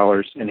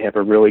 $2,500, and have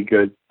a really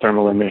good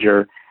thermal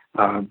imager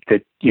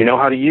that you know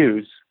how to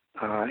use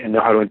and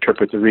know how to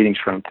interpret the readings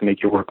from to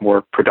make your work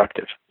more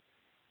productive.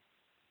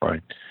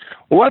 Right.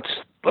 Well, let's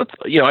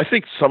I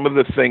think some of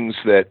the things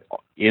that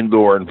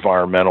indoor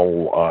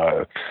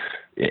environmental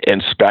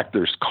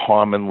inspectors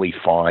commonly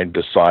find,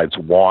 besides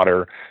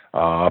water,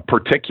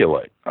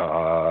 particulate.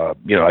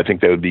 I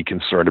think they would be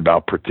concerned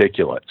about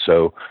particulate.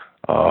 So,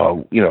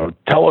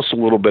 tell us a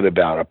little bit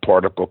about a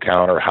particle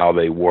counter, how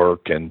they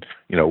work, and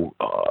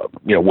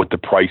what the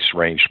price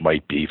range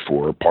might be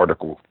for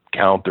particle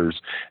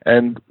counters,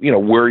 and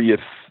where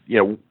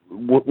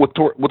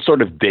what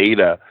sort of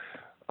data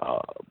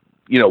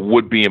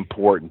would be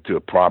important to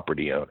a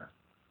property owner.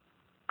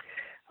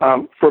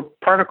 For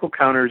particle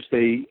counters,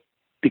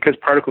 because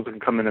particles can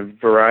come in a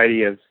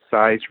variety of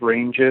size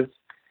ranges,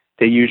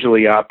 they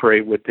usually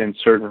operate within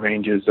certain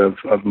ranges of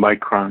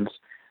microns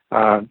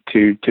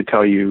to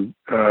tell you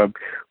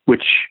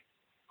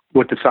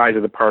what the size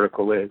of the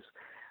particle is.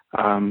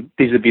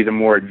 These would be the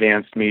more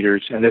advanced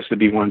meters, and this would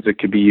be ones that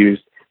could be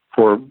used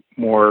for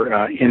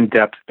more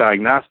in-depth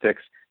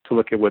diagnostics to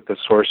look at what the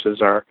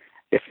sources are.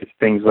 If it's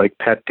things like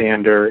pet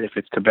dander, if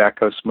it's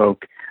tobacco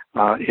smoke,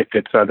 if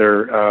it's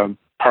other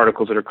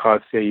particles that are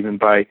caused, say, even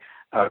by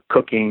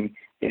cooking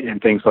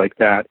and things like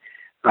that.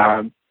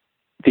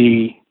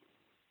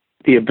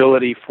 The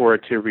ability for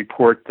it to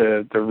report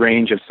the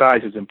range of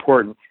size is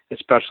important,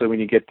 especially when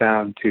you get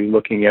down to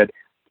looking at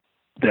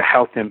the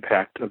health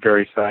impact of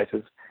various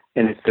sizes.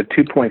 And it's the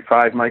 2.5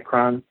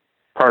 micron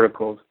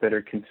particles that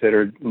are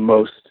considered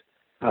most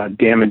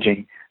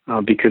damaging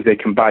because they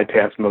can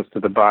bypass most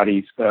of the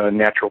body's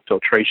natural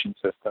filtration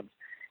systems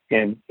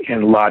and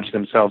lodge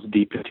themselves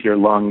deep into your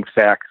lung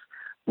sacs,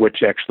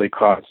 which actually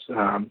cause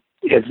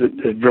is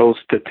a real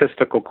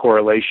statistical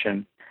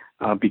correlation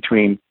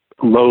between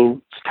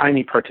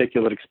tiny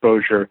particulate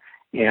exposure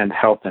and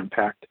health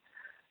impact.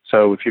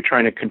 So if you're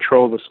trying to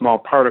control the small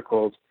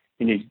particles,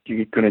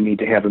 you're going to need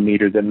to have a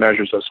meter that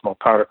measures those small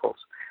particles.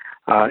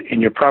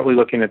 And you're probably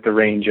looking at the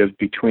range of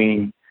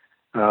between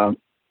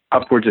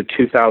upwards of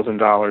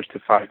 $2,000 to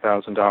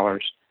 $5,000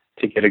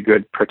 to get a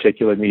good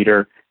particulate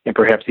meter, and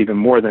perhaps even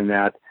more than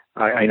that.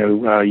 I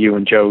know you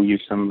and Joe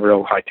use some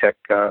real high-tech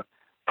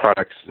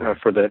products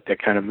for that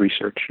kind of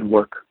research and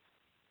work.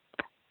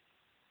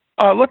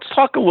 Let's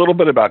talk a little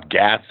bit about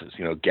gases.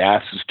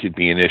 Gases could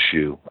be an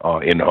issue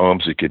in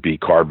homes. It could be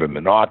carbon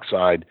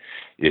monoxide.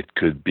 It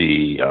could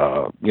be,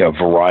 a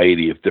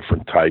variety of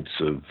different types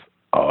of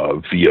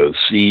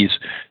VOCs.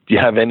 Do you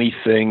have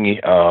anything,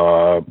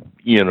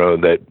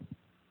 that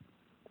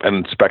an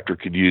inspector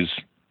could use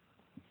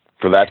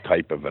for that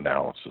type of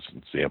analysis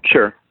and sample?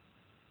 Sure.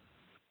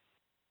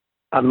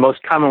 The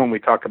most common one we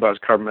talk about is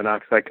carbon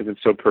monoxide because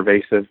it's so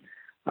pervasive.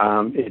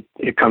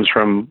 It comes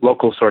from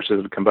local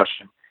sources of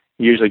combustion,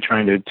 usually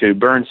trying to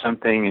burn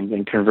something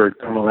and convert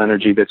thermal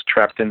energy that's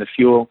trapped in the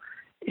fuel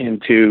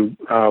into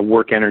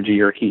work energy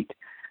or heat.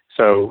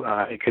 So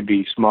it could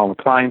be small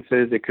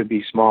appliances, it could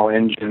be small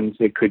engines,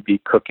 it could be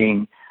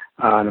cooking,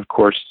 and of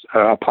course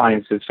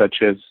appliances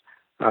such as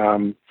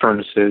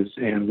furnaces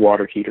and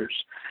water heaters.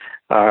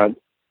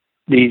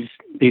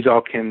 These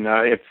all can,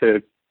 if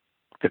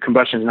the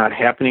combustion is not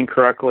happening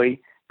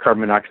correctly,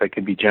 carbon monoxide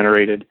could be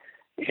generated,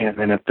 and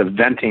then if the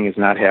venting is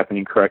not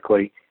happening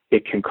correctly,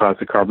 it can cause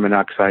the carbon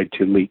monoxide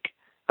to leak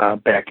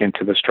back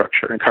into the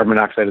structure. And carbon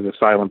monoxide is a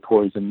silent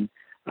poison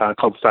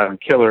called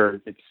silent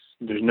killer.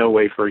 There's no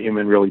way for a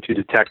human really to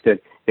detect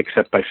it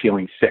except by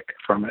feeling sick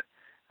from it.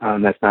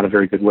 That's not a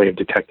very good way of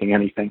detecting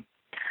anything.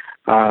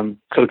 So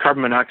the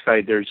carbon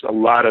monoxide, there's a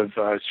lot of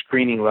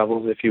screening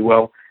levels, if you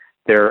will.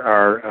 There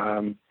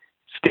are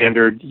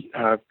standard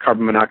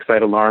carbon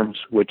monoxide alarms,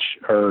 which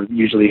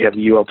usually have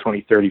the UL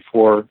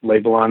 2034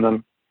 label on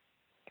them.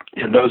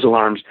 And those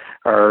alarms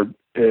are,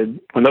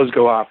 when those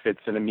go off,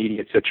 it's an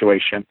immediate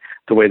situation.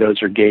 The way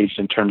those are gauged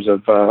in terms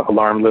of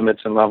alarm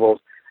limits and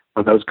levels,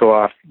 when those go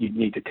off, you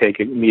need to take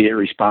an immediate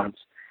response.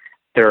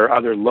 There are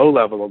other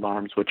low-level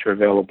alarms which are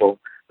available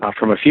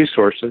from a few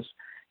sources,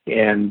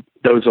 and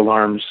those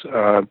alarms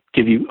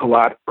give you a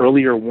lot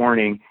earlier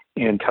warning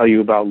and tell you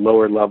about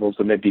lower levels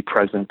that may be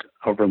present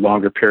over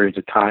longer periods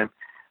of time.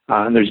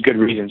 And there's good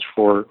reasons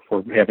for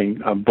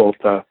having both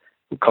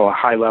we call a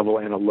high-level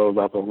and a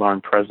low-level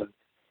alarm present.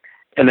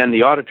 And then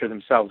the auditor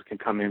themselves can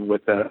come in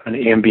with an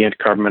ambient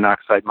carbon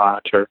monoxide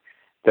monitor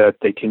that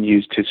they can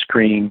use to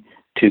screen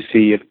to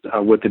see if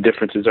what the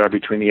differences are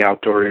between the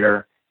outdoor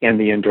air and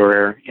the indoor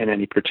air in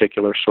any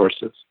particular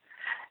sources.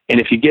 And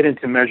if you get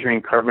into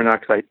measuring carbon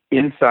monoxide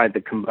inside the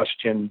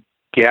combustion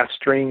gas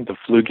stream, the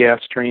flue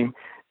gas stream,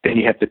 then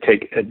you have to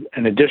take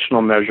an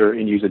additional measure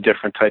and use a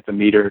different type of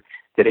meter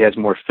that has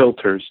more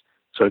filters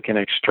so it can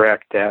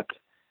extract that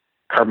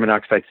carbon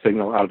monoxide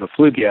signal out of the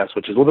flue gas,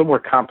 which is a little bit more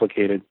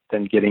complicated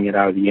than getting it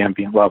out of the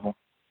ambient level.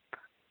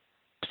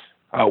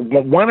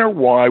 When or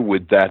why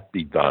would that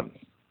be done?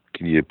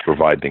 Can you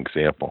provide an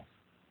example?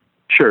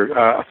 Sure.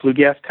 A flue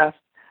gas test.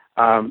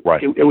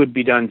 Right. It would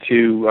be done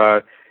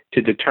to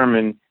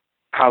determine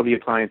how the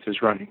appliance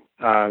is running.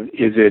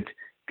 Is it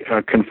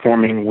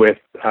conforming with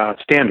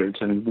standards?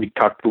 And we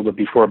talked a little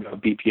bit before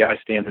about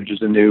BPI standards.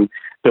 There's a new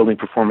Building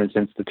Performance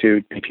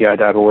Institute,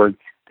 BPI.org.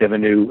 They have a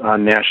new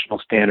national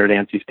standard,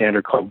 ANSI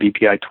standard called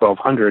BPI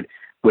 1200,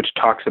 which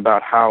talks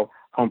about how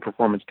home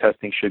performance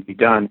testing should be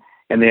done.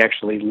 And they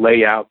actually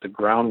lay out the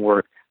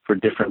groundwork for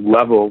different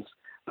levels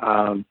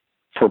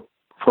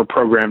for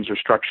programs or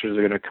structures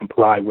that are going to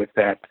comply with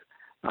that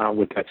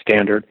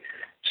standard.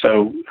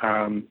 So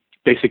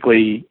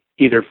basically,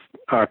 either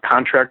a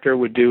contractor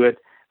would do it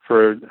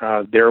for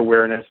their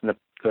awareness and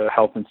the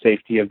health and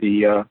safety of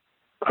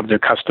their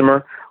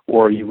customer,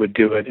 or you would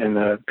do it in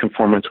the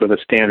conformance with a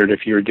standard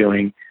if you were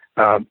doing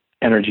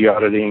energy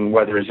auditing,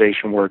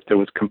 weatherization work that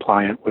was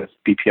compliant with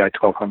BPI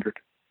 1200.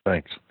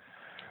 Thanks.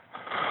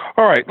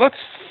 All right, let's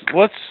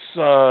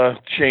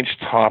change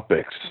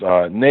topics.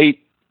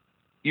 Nate,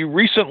 you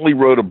recently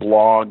wrote a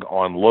blog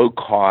on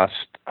low-cost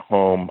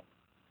home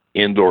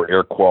indoor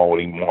air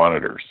quality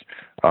monitors.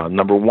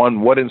 Number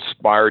one, what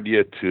inspired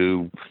you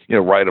to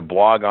write a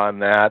blog on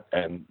that,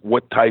 and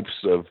what types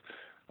of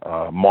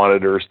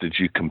monitors did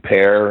you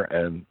compare,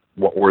 and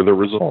what were the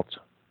results?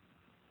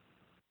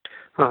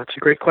 It's a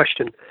great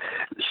question.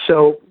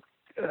 So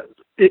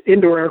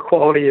indoor air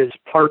quality is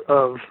part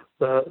of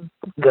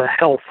the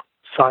health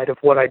side of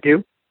what I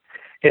do.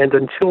 And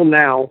until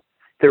now,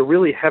 there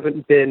really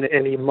haven't been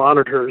any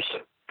monitors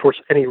for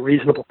any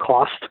reasonable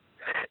cost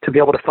to be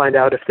able to find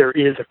out if there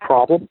is a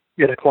problem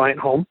in a client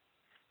home.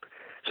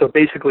 So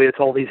basically, it's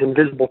all these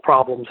invisible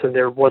problems, and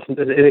there wasn't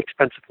an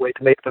inexpensive way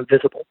to make them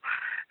visible.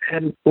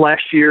 And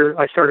last year,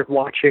 I started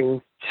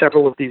watching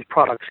several of these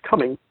products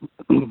coming,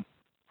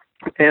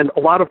 and a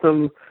lot of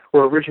them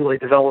were originally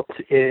developed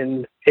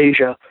in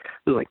Asia,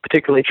 like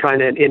particularly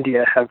China and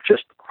India have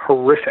just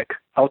horrific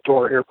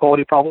outdoor air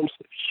quality problems,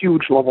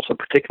 huge levels of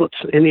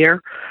particulates in the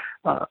air,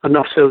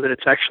 enough so that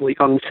it's actually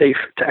unsafe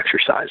to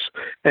exercise.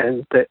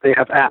 And they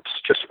have apps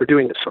just for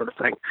doing this sort of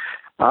thing.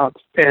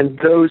 And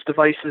those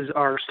devices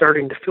are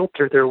starting to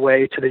filter their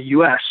way to the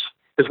U.S.,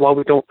 because while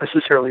we don't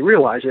necessarily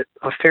realize it,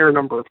 a fair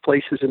number of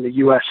places in the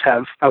U.S.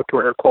 have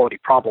outdoor air quality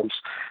problems,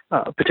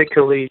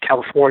 particularly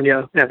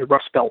California and the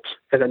Rust Belt,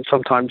 and then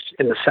sometimes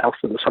in the South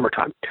in the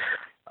summertime.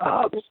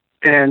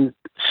 And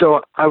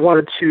so I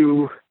wanted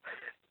to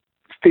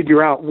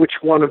figure out which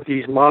one of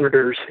these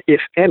monitors,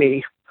 if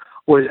any,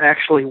 was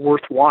actually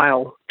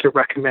worthwhile to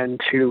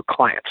recommend to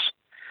clients.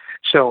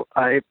 So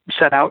I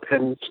set out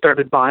and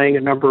started buying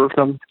a number of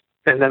them,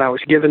 and then I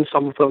was given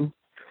some of them,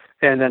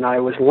 and then I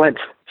was lent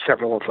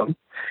several of them,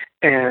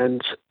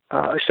 and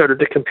I started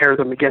to compare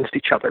them against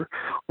each other.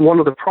 One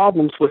of the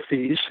problems with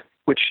these,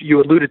 which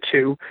you alluded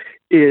to,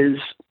 is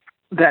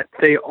that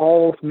they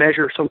all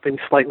measure something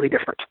slightly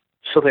different.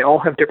 So they all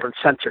have different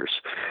sensors.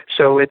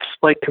 So it's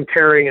like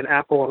comparing an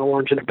apple, an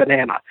orange, and a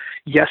banana.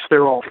 Yes,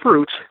 they're all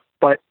fruits,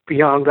 but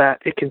beyond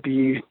that, it can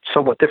be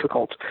somewhat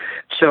difficult.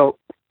 So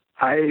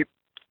I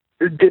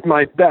did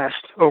my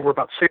best over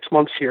about 6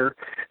 months here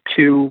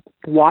to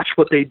watch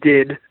what they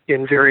did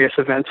in various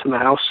events in the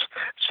house.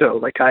 So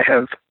like I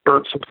have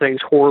burnt some things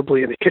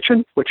horribly in the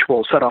kitchen, which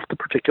will set off the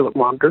particulate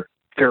monitor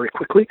very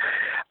quickly.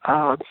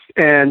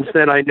 And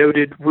then I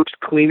noted roost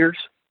cleaners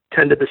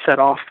tended to set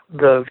off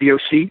the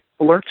VOC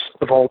alerts,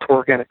 the volatile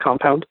organic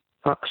compound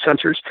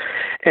sensors.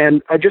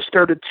 And I just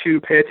started to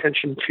pay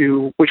attention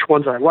to which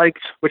ones I liked,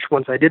 which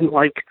ones I didn't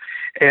like,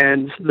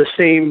 and the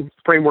same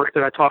framework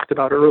that I talked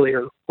about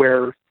earlier,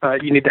 where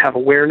you need to have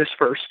awareness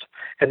first,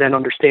 and then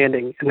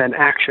understanding, and then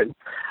action.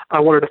 I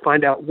wanted to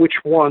find out which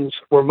ones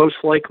were most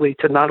likely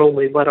to not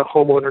only let a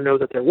homeowner know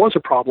that there was a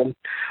problem,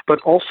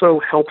 but also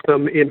help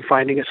them in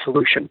finding a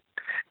solution.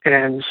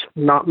 And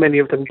not many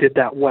of them did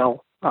that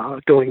well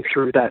going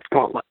through that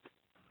gauntlet.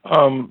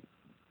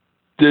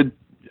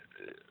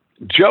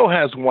 Joe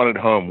has one at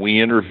home.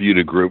 We interviewed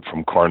a group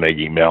from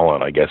Carnegie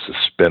Mellon, I guess a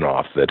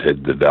spinoff that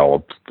had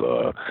developed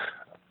a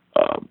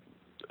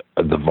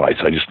device.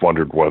 I just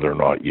wondered whether or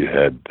not you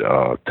had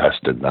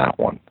tested that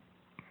one.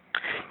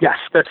 Yes,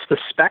 that's the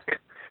spec.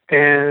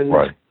 And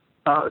right.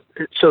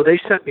 So they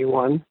sent me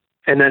one.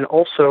 And then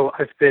also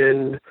I've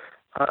been,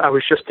 I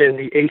was just in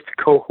the 8th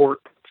cohort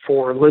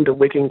for Linda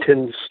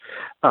Wigington's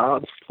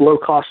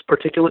low-cost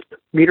particulate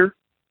meter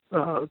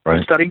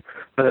right. study.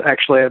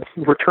 Actually, I'm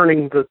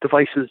returning the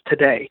devices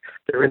today.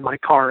 They're in my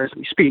car as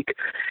we speak.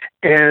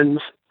 And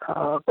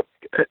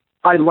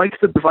I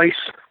liked the device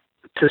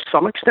to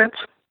some extent,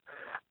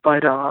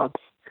 but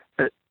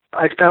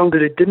I found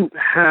that it didn't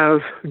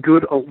have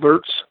good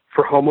alerts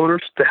for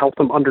homeowners to help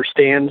them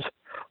understand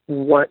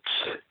what,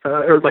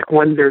 or like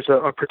when there's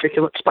a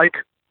particulate spike.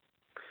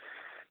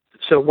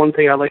 So one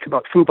thing I like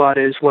about Foobot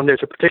is when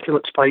there's a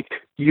particulate spike,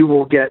 you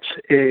will get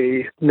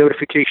a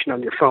notification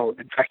on your phone.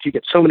 In fact, you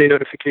get so many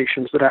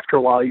notifications that after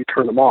a while you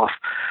turn them off.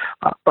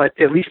 But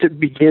at least it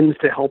begins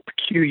to help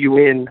cue you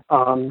in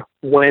on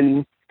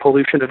when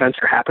pollution events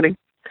are happening.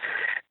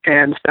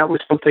 And that was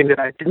something that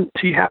I didn't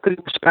see happen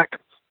in Spec.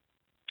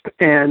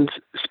 And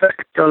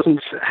Spec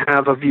doesn't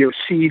have a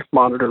VOC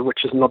monitor,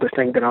 which is another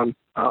thing that I'm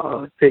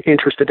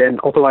interested in,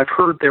 although I've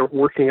heard they're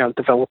working on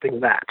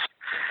developing that.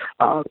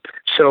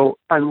 So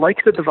I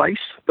like the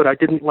device, but I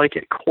didn't like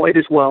it quite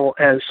as well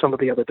as some of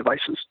the other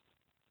devices.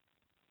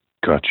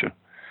 Gotcha.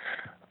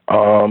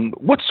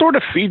 What sort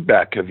of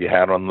feedback have you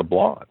had on the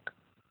blog?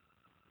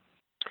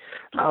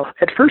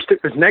 At first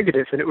it was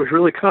negative, and it was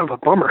really kind of a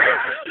bummer.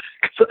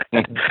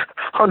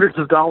 Hundreds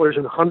of dollars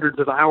and hundreds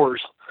of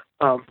hours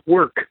of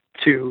work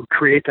to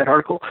create that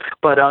article.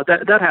 But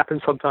that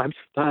happens sometimes.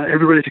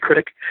 Everybody's a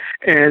critic.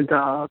 And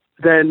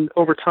then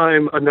over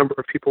time, a number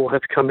of people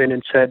have come in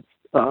and said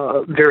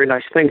very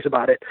nice things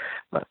about it.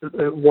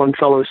 One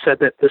fellow said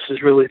that this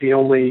is really the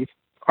only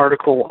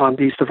article on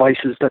these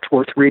devices that's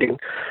worth reading.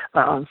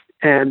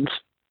 And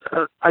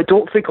I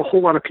don't think a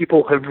whole lot of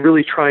people have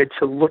really tried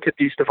to look at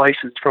these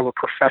devices from a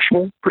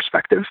professional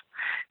perspective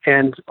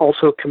and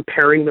also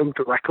comparing them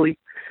directly.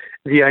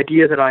 The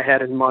idea that I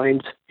had in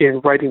mind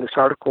in writing this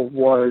article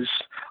was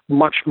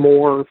much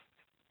more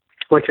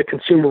like a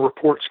Consumer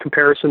Reports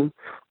comparison,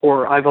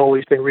 or I've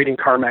always been reading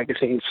car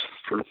magazines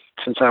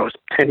since I was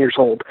 10 years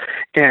old,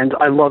 and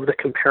I love the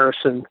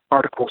comparison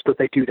articles that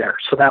they do there.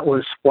 So that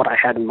was what I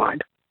had in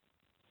mind.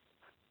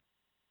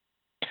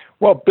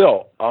 Well,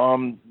 Bill,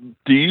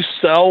 do you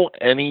sell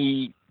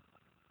any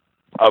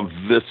of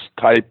this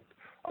type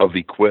of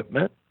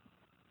equipment?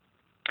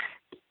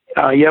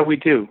 Yeah, we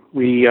do.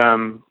 We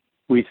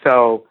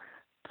sell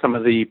some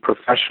of the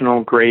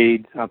professional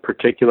grade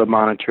particulate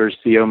monitors,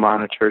 CO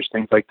monitors,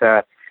 things like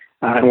that.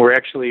 And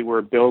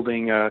we're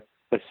building a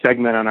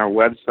segment on our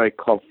website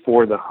called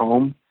For the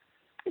Home.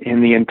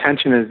 And the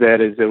intention is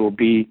it will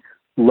be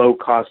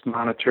low-cost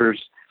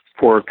monitors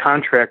for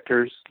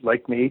contractors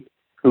like me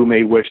who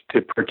may wish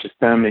to purchase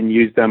them and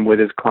use them with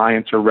his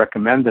clients or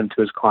recommend them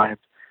to his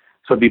clients.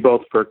 So it'll be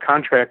both for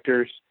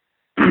contractors,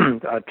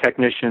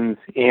 technicians,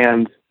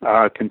 and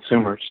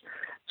consumers.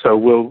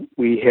 So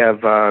we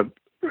have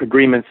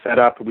agreements set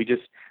up. We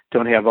just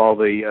don't have all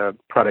the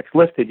products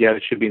listed yet.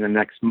 It should be in the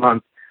next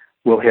month.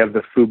 We'll have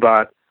the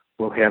Foobot.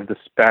 We'll have the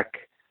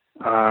Spec.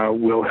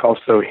 We'll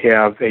also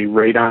have a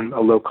radon, a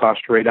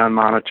low-cost radon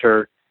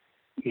monitor.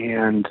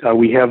 And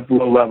we have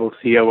low-level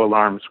CO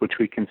alarms, which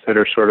we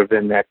consider sort of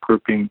in that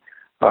grouping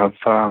of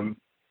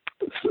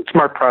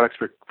smart products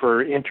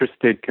for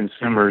interested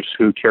consumers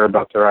who care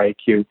about their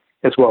IAQ,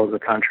 as well as the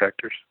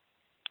contractors.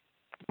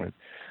 Right.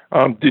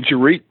 Did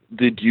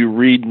you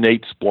read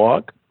Nate's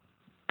blog?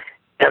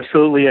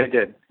 Absolutely, I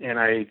did. And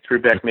I threw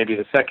back maybe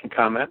the second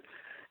comment,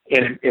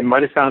 and it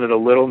might have sounded a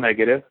little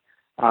negative,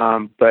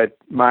 but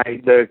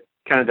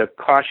the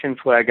caution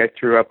flag I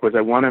threw up was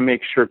I want to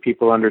make sure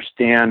people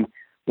understand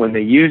when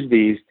they use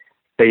these,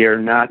 they are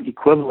not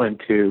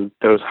equivalent to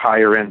those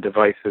higher end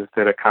devices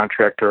that a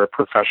contractor or a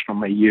professional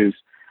may use.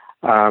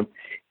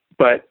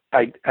 But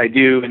I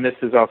do, and this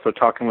is also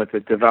talking with the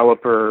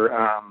developer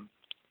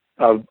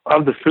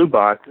of the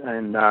Foobot,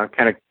 and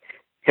kind of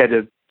had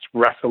to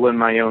wrestle in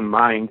my own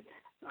mind.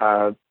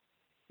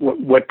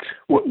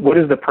 What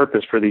is the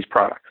purpose for these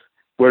products?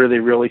 Where do they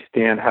really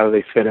stand? How do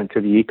they fit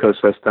into the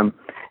ecosystem?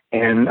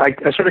 And I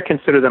sort of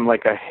consider them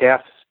like a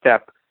half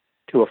step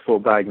to a full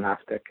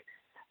diagnostic.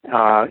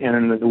 And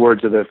in the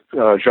words of the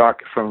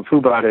Jacques from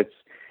Foobot,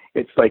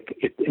 it's like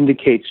it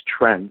indicates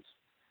trends.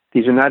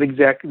 These are not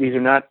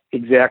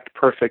exact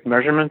perfect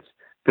measurements,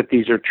 but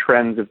these are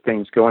trends of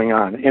things going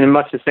on. And in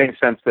much the same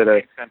sense that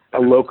a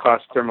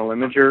low-cost thermal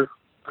imager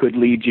could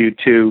lead you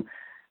to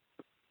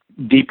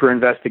deeper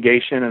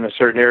investigation in a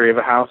certain area of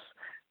a house,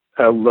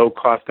 a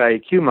low-cost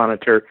IAQ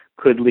monitor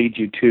could lead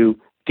you to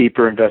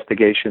deeper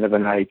investigation of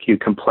an IAQ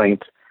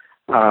complaint.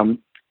 And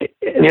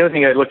the other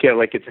thing I look at,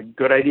 like, it's a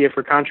good idea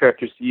for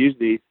contractors to use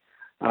these,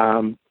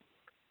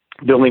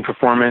 building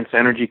performance,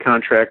 energy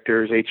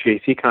contractors,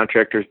 HVAC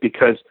contractors,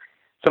 because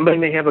somebody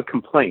may have a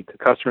complaint, a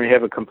customer may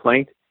have a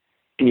complaint,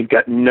 and you've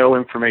got no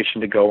information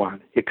to go on.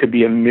 It could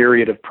be a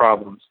myriad of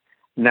problems.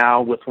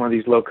 Now, with one of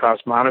these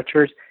low-cost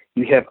monitors,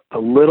 you have a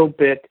little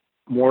bit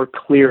more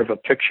clear of a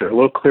picture, a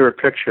little clearer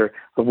picture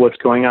of what's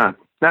going on.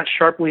 Not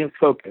sharply in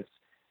focus.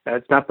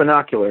 It's not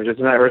binoculars. It's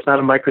not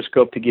a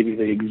microscope to give you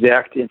the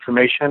exact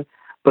information,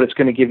 but it's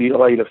going to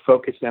allow you to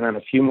focus in on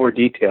a few more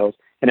details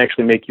and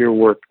actually make your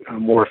work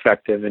more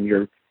effective and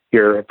your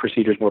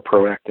procedures more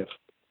proactive.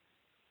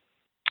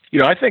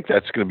 I think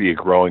that's going to be a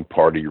growing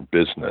part of your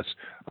business.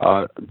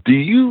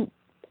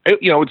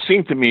 It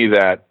seemed to me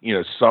that,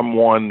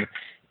 someone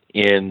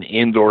in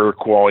indoor air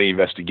quality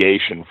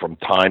investigation from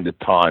time to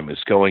time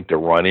is going to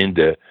run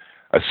into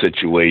a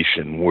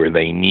situation where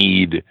they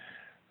need,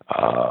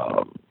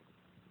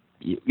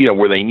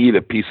 where they need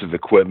a piece of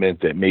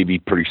equipment that may be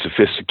pretty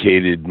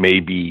sophisticated,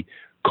 maybe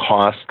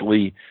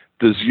costly.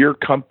 Does your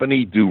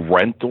company do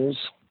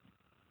rentals?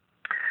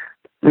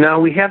 No,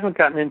 we haven't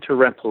gotten into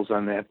rentals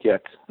on that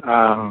yet.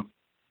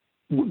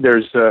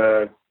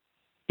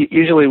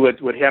 Usually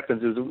what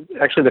happens is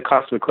actually the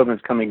cost of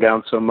equipment is coming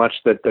down so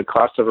much that the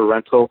cost of a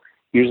rental,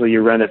 usually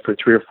you rent it for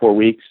 3 or 4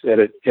 weeks at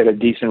a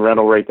decent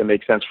rental rate that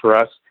makes sense for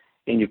us,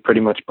 and you've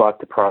pretty much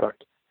bought the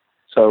product.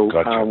 So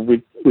gotcha.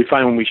 We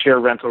find when we share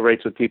rental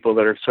rates with people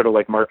that are sort of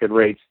like market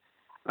rates,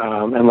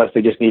 unless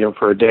they just need them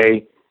for a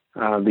day,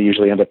 they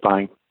usually end up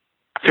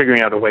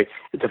figuring out a way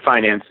to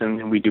finance,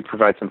 and we do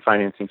provide some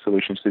financing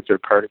solutions to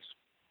third parties.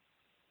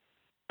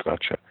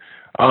 Gotcha.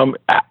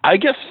 I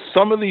guess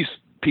some of these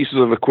pieces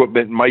of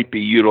equipment might be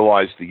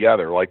utilized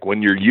together. Like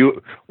when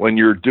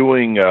you're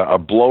doing a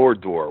blower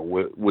door,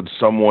 would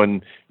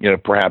someone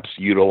perhaps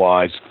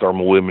utilize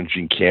thermal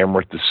imaging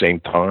camera at the same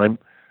time?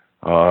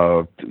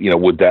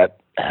 Would that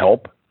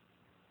help?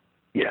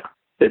 Yeah,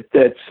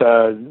 that's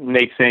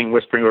Nate saying,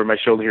 whispering over my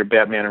shoulder here,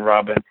 Batman and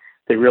Robin.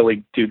 They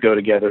really do go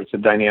together. It's a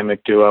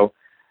dynamic duo.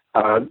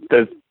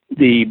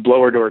 The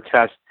blower door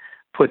test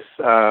puts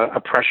a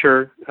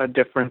pressure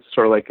difference,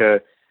 sort of like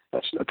a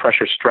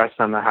pressure stress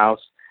on the house.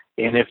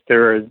 And if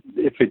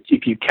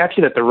you catch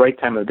it at the right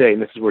time of the day,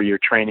 and this is where your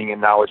training and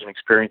knowledge and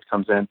experience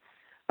comes in,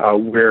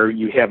 where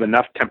you have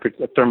enough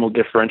temperature, thermal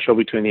differential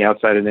between the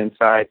outside and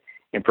inside,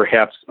 and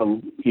perhaps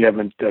you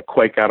haven't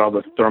quite got all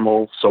the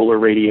thermal solar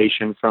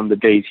radiation from the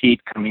day's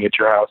heat coming at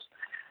your house,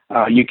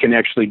 you can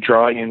actually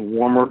draw in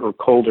warmer or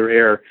colder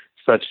air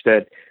such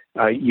that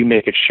you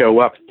make it show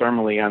up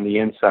thermally on the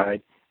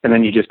inside, and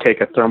then you just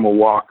take a thermal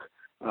walk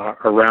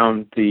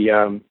around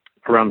the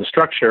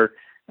structure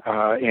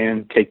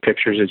and take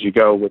pictures as you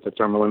go with the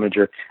thermal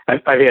imager.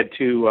 I've had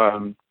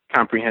 2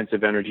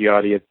 comprehensive energy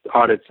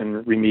audits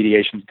and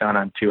remediations done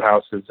on 2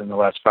 houses in the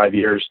last 5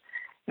 years.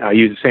 I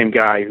use the same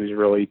guy who's a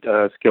really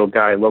skilled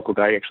guy, local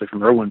guy actually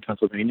from Irwin,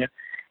 Pennsylvania,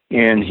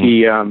 and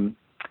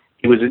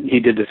he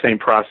did the same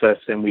process,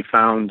 and we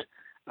found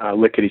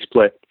lickety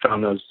split,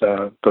 found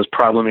those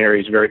problem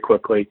areas very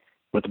quickly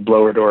with the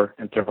blower door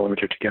and thermal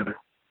imager together.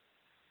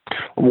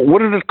 What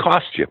did it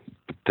cost you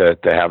to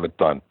have it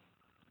done?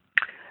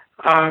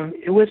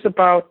 It was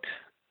about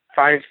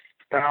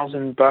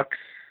 $5,000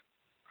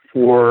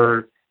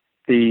 for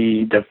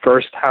the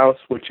first house,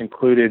 which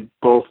included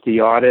both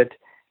the audit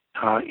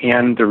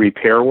and the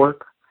repair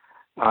work.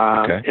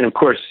 Okay. And of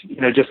course,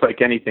 just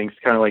like anything, it's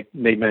kind of like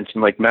they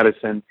mentioned, like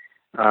medicine.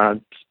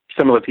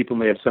 Similar people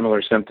may have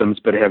similar symptoms,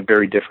 but have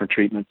very different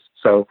treatments.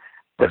 So,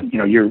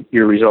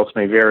 your results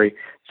may vary.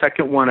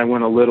 Second one, I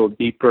went a little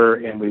deeper,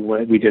 and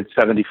we did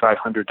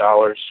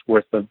 $7,500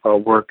 worth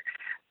of work.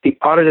 The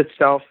audit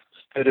itself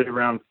stood at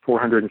around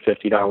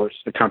 $450,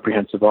 a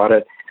comprehensive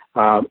audit,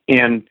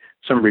 and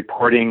some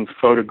reporting,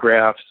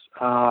 photographs,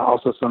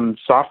 also some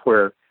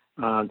software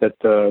that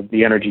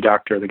the energy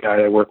doctor, the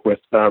guy I work with,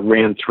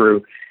 ran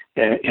through.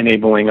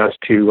 enabling us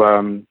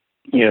to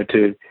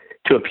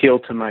to appeal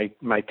to my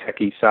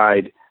techie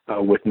side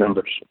with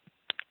numbers.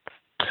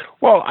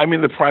 Well, I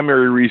mean, the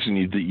primary reason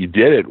you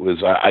did it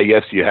was, I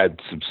guess, you had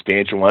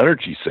substantial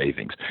energy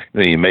savings.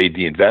 You made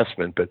the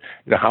investment, but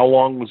how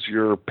long was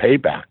your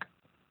payback?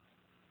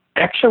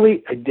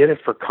 Actually, I did it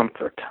for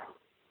comfort.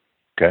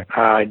 Okay.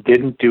 I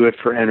didn't do it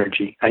for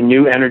energy. I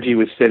knew energy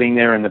was sitting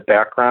there in the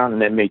background,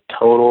 and that made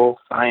total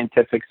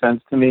scientific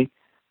sense to me,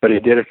 but I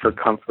did it for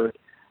comfort.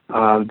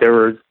 There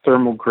were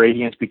thermal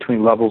gradients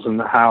between levels in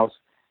the house.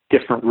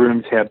 Different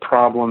rooms had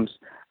problems.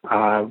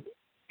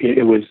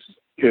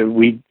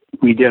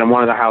 We did, in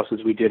one of the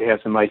houses, we did have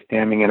some ice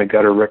damming and a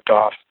gutter ripped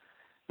off.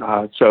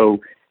 So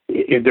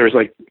it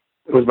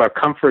was about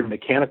comfort,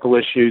 mechanical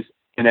issues,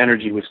 and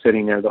energy was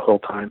sitting there the whole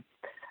time.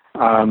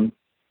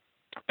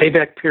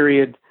 Payback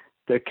period,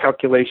 the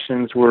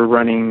calculations were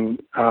running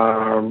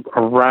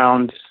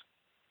around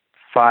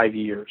 5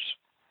 years,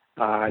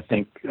 I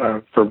think,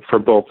 for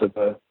both of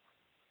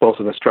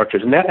the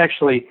structures. And that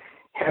actually,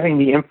 having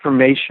the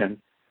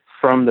information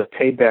from the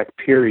payback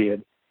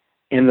period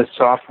in the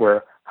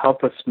software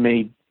help us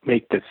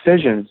make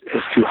decisions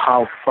as to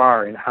how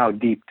far and how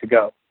deep to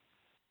go.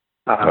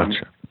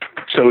 Gotcha.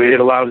 So it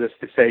allows us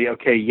to say,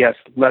 okay, yes,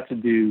 let's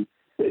do,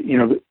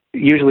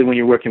 usually when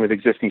you're working with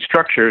existing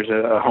structures,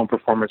 a home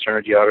performance or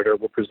energy auditor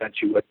will present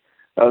you with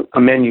a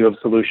menu of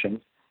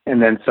solutions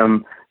and then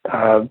some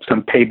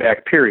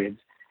payback periods,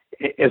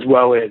 as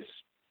well as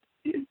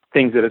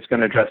things that it's going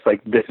to address,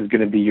 like this is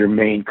going to be your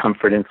main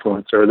comfort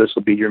influencer, or this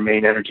will be your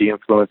main energy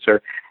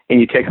influencer. And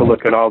you take a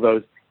look at all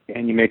those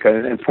and you make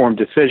an informed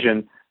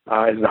decision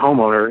as the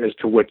homeowner as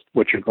to what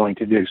you're going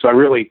to do. So I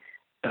really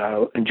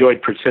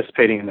enjoyed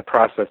participating in the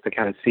process to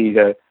kind of see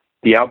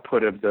the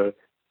output of the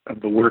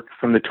work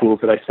from the tools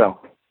that I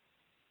sell.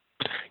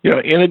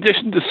 In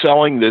addition to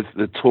selling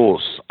the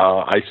tools,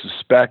 I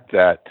suspect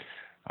that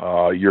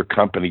your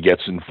company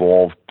gets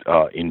involved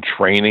in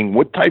training.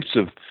 What types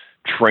of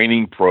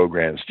training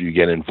programs do you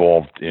get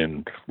involved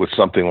in with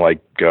something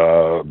like,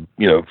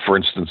 for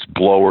instance,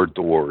 blower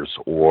doors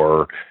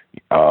or,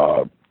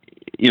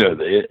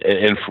 the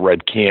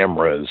infrared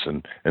cameras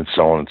and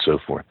so on and so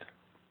forth?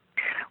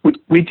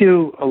 We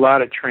do a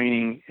lot of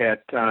training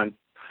at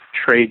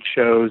trade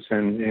shows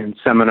and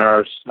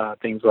seminars,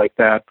 things like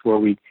that, where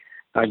we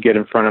get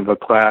in front of a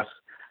class.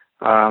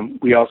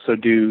 We also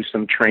do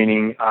some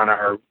training on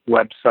our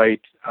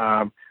website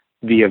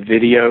via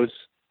videos,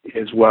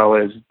 as well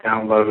as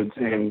downloads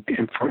and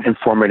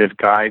informative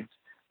guides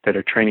that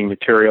are training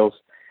materials.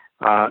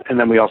 And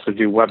then we also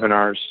do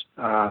webinars,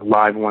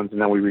 live ones,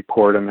 and then we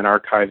record them and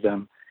archive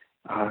them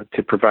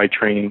to provide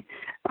training.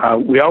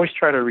 We always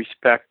try to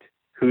respect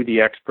who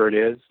the expert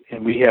is,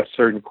 and we have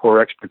certain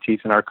core expertise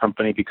in our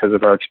company because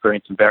of our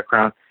experience and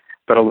background.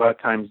 But a lot of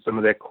times, some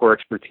of that core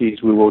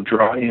expertise, we will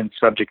draw in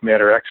subject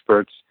matter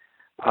experts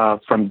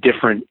from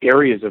different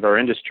areas of our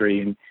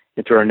industry and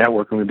into our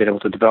network, and we've been able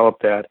to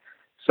develop that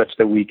such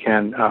that we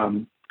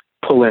can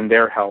pull in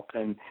their help.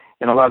 And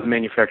a lot of the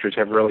manufacturers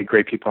have really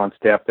great people on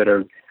staff that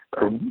are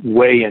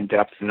way in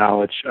depth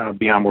knowledge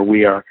beyond where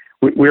we are.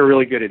 We're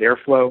really good at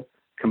airflow,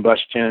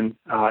 combustion,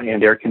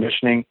 and air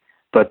conditioning.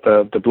 But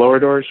the blower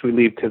doors, we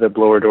leave to the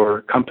blower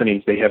door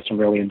companies. They have some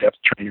really in-depth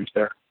trainers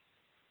there.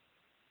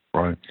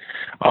 Right.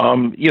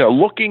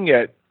 Looking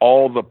at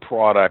all the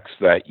products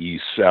that you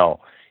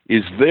sell,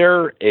 is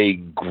there a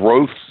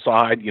growth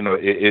side?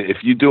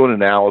 If you do an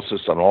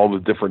analysis on all the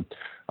different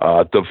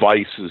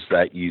devices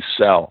that you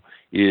sell,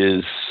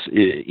 is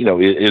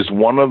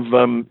one of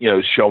them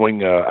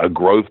showing a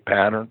growth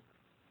pattern?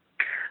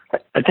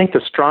 I think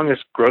the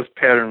strongest growth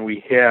pattern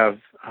we have,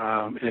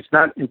 and it's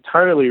not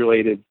entirely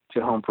related to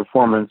home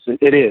performance.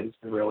 It is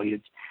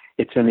really.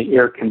 It's in the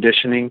air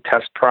conditioning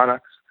test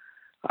products.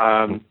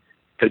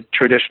 The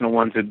traditional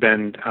ones have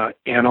been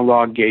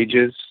analog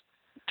gauges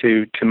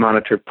to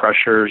monitor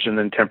pressures and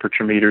then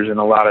temperature meters and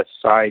a lot of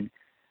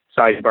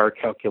sidebar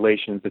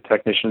calculations the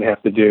technician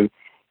have to do.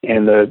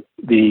 And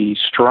the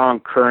strong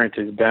current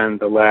has been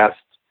the last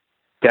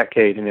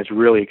decade and has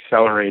really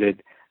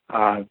accelerated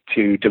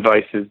to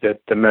devices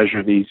that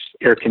measure these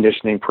air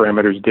conditioning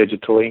parameters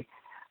digitally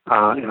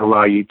and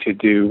allow you to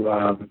do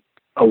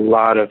a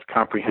lot of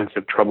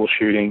comprehensive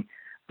troubleshooting.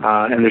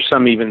 And there's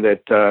some even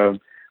that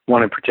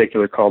one in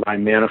particular called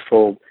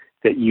iManifold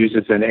that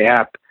uses an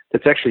app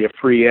that's actually a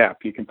free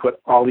app. You can put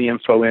all the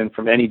info in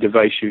from any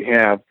device you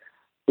have,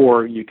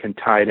 or you can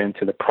tie it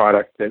into the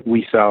product that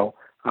we sell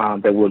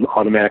that will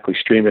automatically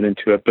stream it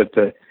into it. But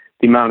the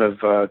amount of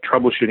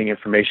troubleshooting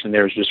information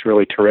there is just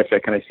really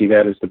terrific, and I see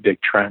that as the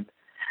big trend.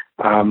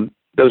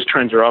 Those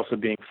trends are also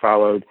being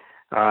followed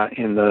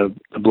in the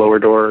blower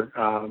door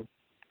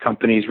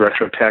companies,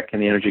 Retrotech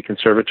and the Energy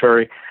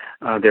Conservatory.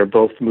 They're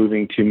both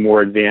moving to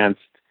more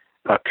advanced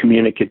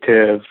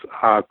communicative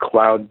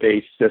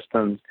cloud-based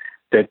systems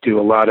that do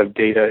a lot of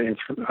data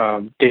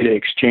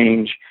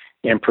exchange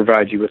and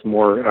provide you with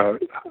more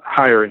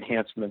higher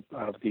enhancement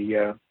of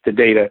the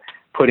data,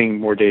 putting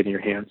more data in your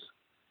hands.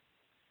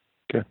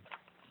 Okay.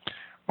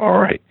 All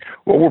right.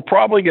 Well, we're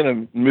probably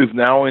going to move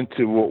now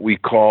into what we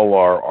call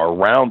our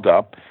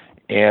roundup.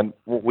 And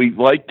what we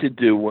like to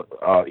do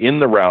in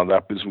the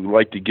roundup is we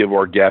like to give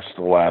our guests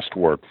the last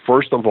word.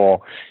 First of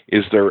all,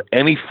 is there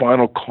any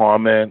final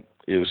comment?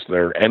 Is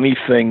there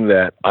anything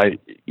that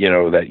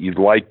that you'd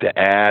like to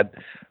add?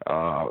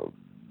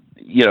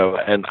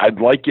 And I'd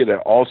like you to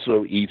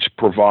also each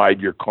provide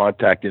your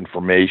contact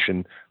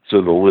information so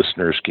the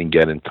listeners can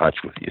get in touch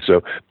with you.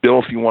 So, Bill,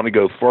 if you want to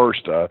go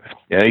first,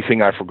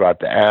 anything I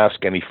forgot to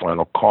ask, any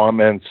final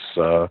comments,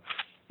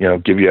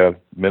 give you a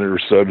minute or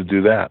so to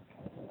do that.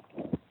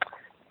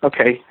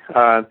 Okay.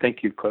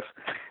 Thank you, Cliff.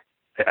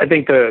 I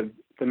think the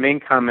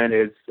main comment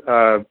is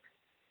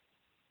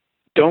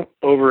don't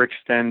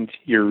overextend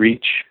your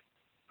reach.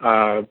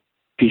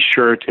 Be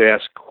sure to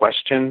ask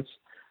questions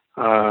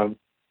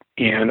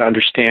and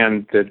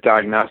understand the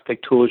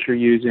diagnostic tools you're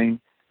using.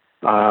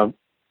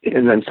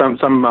 And then some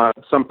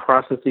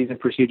processes and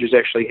procedures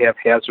actually have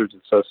hazards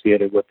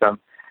associated with them.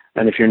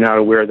 And if you're not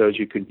aware of those,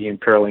 you could be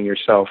imperiling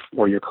yourself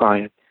or your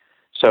client.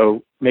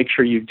 So make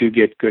sure you do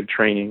get good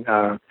training.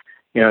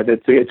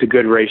 It's a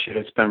good ratio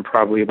to spend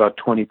probably about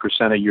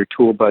 20% of your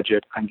tool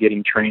budget on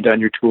getting trained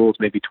on your tools,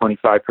 maybe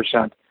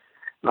 25%.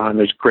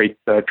 There's great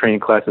training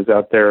classes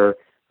out there.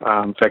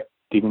 In fact,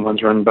 even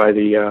ones run by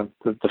the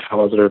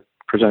fellows that are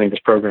presenting this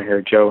program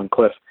here, Joe and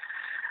Cliff.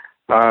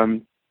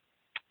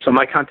 So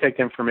my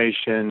contact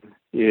information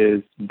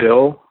is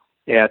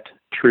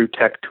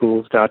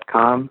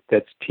bill@truetechtools.com.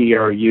 That's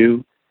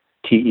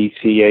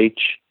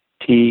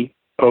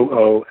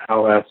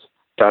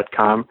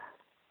TRUTECHTOOLS.com.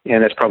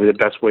 And that's probably the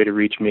best way to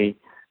reach me.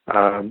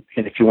 And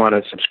if you want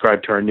to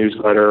subscribe to our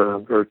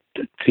newsletter or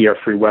see our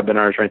free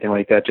webinars or anything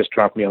like that, just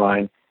drop me a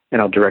line and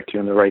I'll direct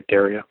you in the right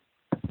area.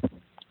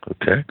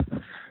 Okay.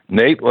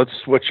 Nate, let's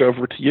switch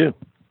over to you.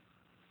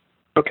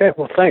 Okay,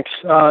 well, thanks.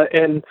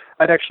 And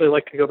I'd actually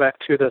like to go back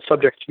to the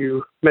subject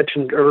you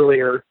mentioned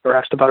earlier, or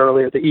asked about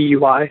earlier, the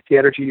EUI, the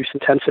energy use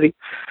intensity.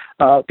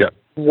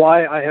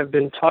 Why I have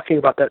been talking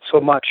about that so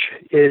much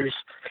is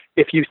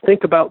if you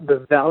think about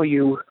the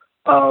value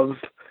of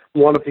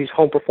one of these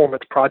home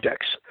performance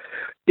projects,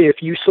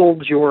 if you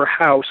sold your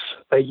house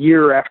a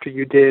year after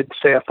you did,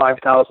 say, a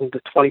 $5,000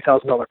 to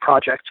 $20,000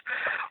 project,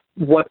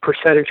 what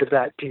percentage of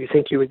that do you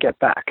think you would get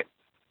back?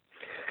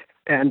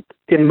 And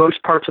in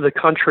most parts of the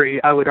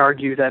country, I would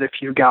argue that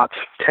if you got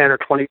 10 or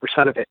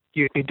 20% of it,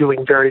 you'd be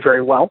doing very,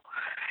 very well.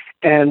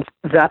 And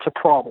that's a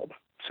problem.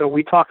 So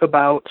we talk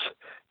about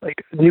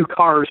like new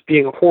cars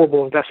being a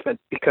horrible investment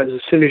because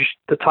as soon as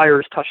the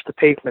tires touch the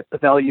pavement, the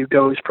value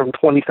goes from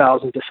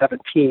 $20,000 to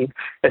 $17,000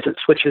 as it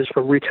switches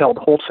from retail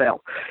to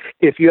wholesale.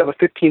 If you have a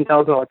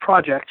 $15,000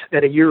 project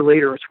and a year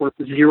later it's worth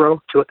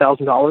 $0 to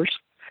 $1,000,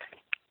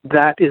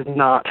 that is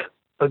not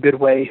a good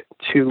way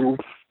to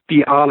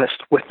be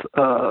honest with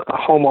a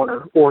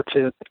homeowner or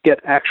to get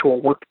actual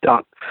work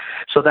done.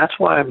 So that's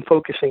why I'm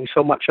focusing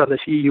so much on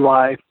this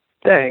EUI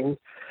thing.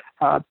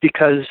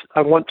 Because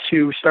I want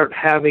to start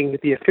having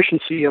the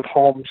efficiency of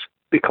homes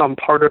become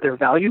part of their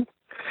value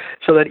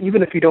so that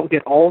even if you don't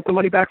get all of the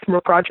money back from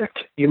a project,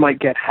 you might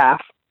get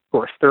half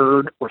or a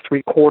third or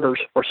 3/4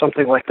 or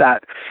something like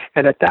that.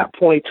 And at that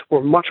point,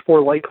 we're much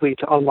more likely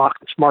to unlock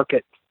this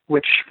market,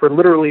 which for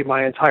literally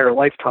my entire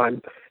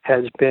lifetime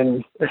has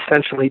been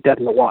essentially dead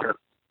in the water.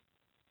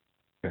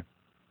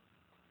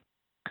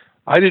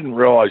 I didn't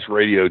realize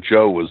Radio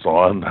Joe was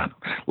on.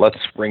 Let's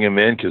bring him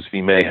in because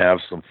he may have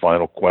some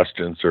final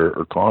questions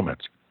or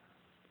comments.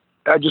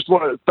 I just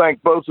want to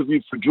thank both of you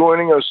for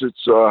joining us.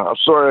 I'm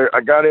sorry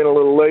I got in a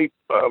little late,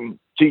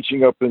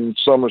 teaching up in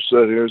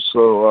Somerset here.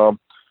 So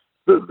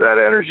that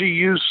energy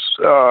use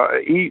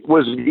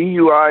was it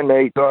EUI,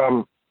 Nate?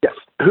 Yes.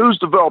 Who's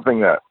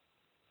developing that?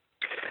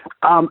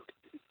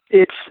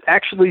 It's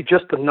actually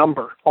just a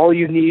number. All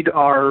you need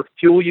are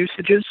fuel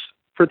usages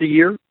for the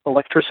year,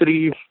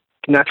 electricity,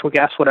 natural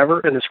gas, whatever,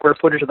 and the square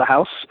footage of the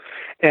house.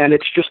 And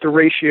it's just a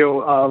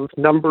ratio of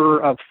number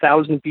of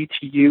 1,000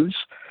 BTUs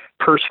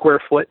per square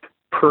foot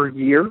per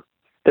year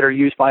that are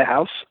used by a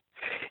house.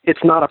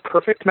 It's not a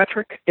perfect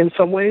metric in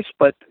some ways,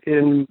 but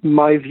in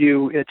my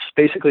view, it's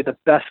basically the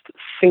best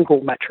single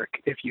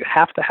metric. If you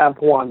have to have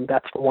one,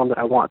 that's the one that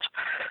I want.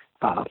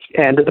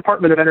 And the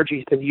Department of Energy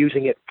has been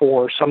using it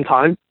for some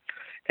time.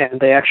 And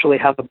they actually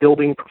have a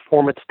building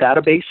performance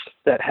database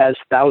that has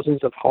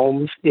thousands of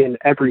homes in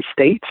every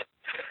state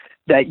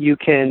that you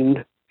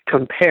can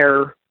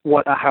compare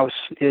what a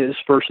house is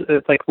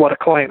versus, like what a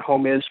client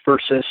home is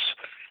versus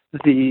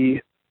the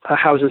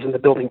houses in the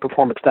building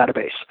performance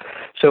database.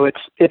 So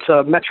it's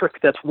a metric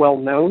that's well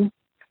known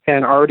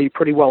and already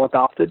pretty well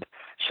adopted.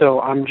 So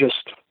I'm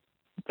just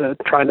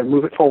trying to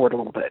move it forward a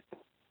little bit.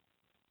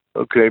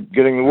 Okay,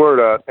 getting the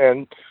word out.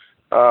 And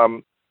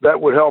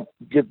that would help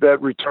get that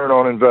return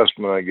on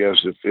investment, I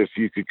guess, if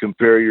you could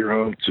compare your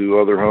home to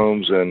other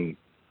homes and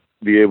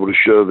be able to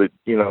show that,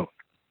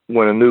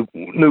 when a new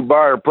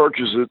buyer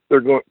purchases it, they're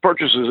going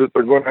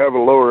to have a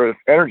lower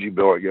energy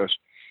bill, I guess.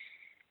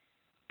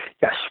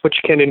 Yes,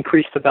 which can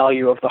increase the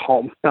value of the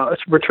home. Now,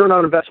 it's return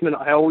on investment.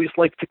 I always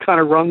like to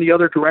kind of run the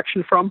other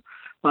direction from.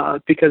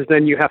 because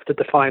then you have to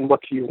define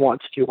what do you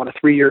want. Do you want a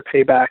 3-year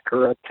payback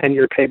or a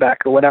 10-year payback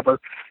or whatever?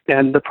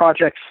 And the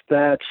projects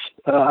that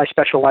I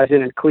specialize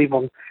in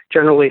Cleveland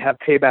generally have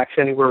paybacks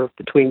anywhere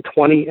between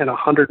 20 and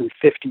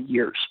 150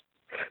 years.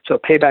 So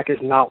payback is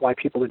not why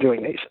people are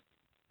doing these.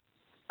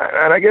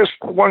 And I guess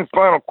one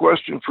final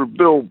question for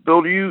Bill.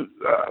 Bill,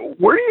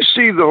 where do you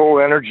see the whole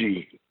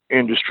energy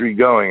industry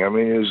going? I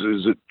mean,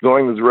 is it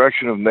going the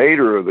direction of Nate,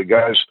 or are the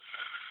guys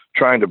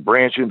trying to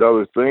branch into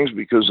other things?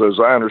 Because as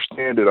I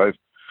understand it,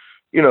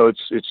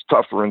 it's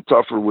tougher and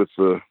tougher with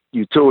the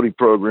utility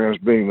programs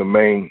being the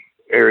main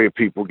area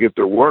people get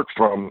their work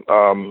from.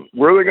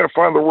 Where are they going to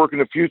find their work in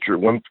the future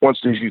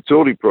once these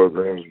utility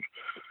programs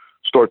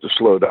start to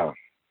slow down?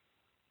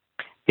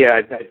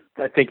 Yeah,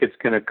 I think it's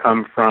going to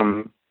come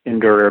from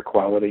indoor air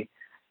quality.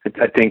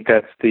 I think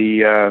that's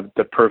the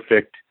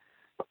perfect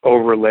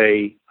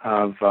overlay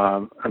of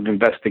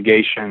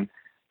investigation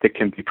that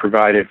can be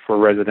provided for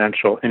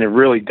residential, and it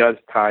really does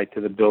tie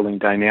to the building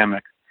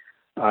dynamic.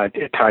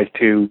 It ties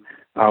to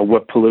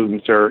what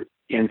pollutants are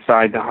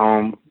inside the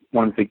home,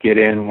 ones that get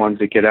in, ones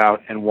that get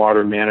out, and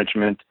water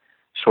management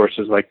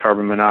sources like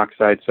carbon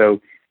monoxide. So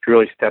if you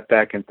really step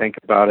back and think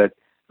about it,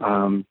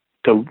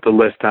 the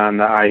list on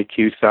the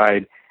IAQ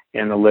side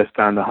and the list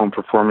on the home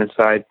performance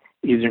side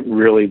isn't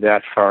really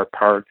that far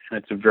apart,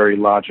 and it's a very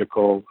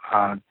logical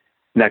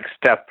next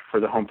step for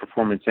the home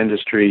performance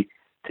industry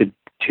to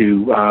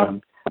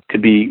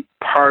be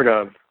part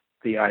of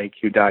the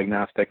IAQ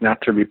diagnostic,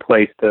 not to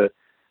replace the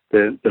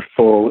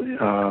full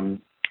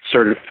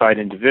certified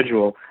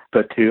individual,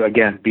 but to,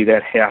 again, be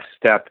that half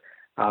step,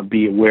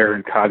 be aware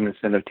and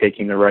cognizant of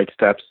taking the right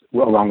steps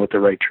along with the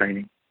right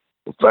training.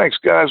 Well, thanks,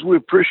 guys. We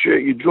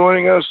appreciate you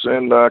joining us.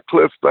 And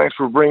Cliff, thanks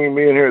for bringing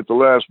me in here at the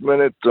last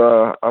minute.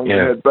 I'm going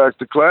to head back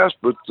to class,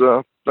 but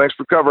thanks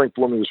for covering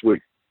for me this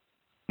week.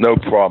 No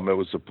problem. It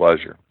was a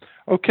pleasure.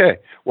 Okay.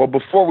 Well,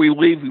 before we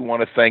leave, we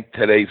want to thank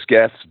today's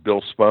guests,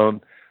 Bill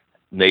Spohn,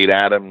 Nate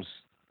Adams,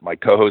 my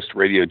co-host,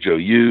 Radio Joe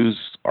Hughes,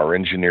 our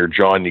engineer,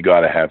 John, You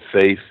Gotta Have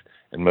Faith,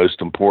 and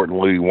most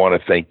importantly, we want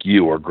to thank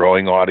you, our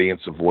growing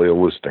audience of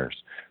loyal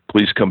listeners.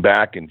 Please come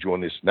back and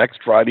join us next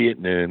Friday at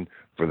noon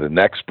for the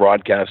next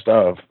broadcast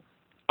of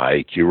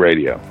IAQ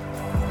Radio.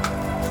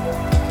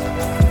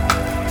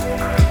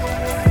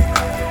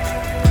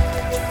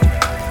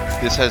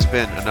 This has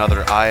been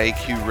another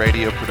IAQ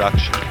Radio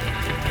production.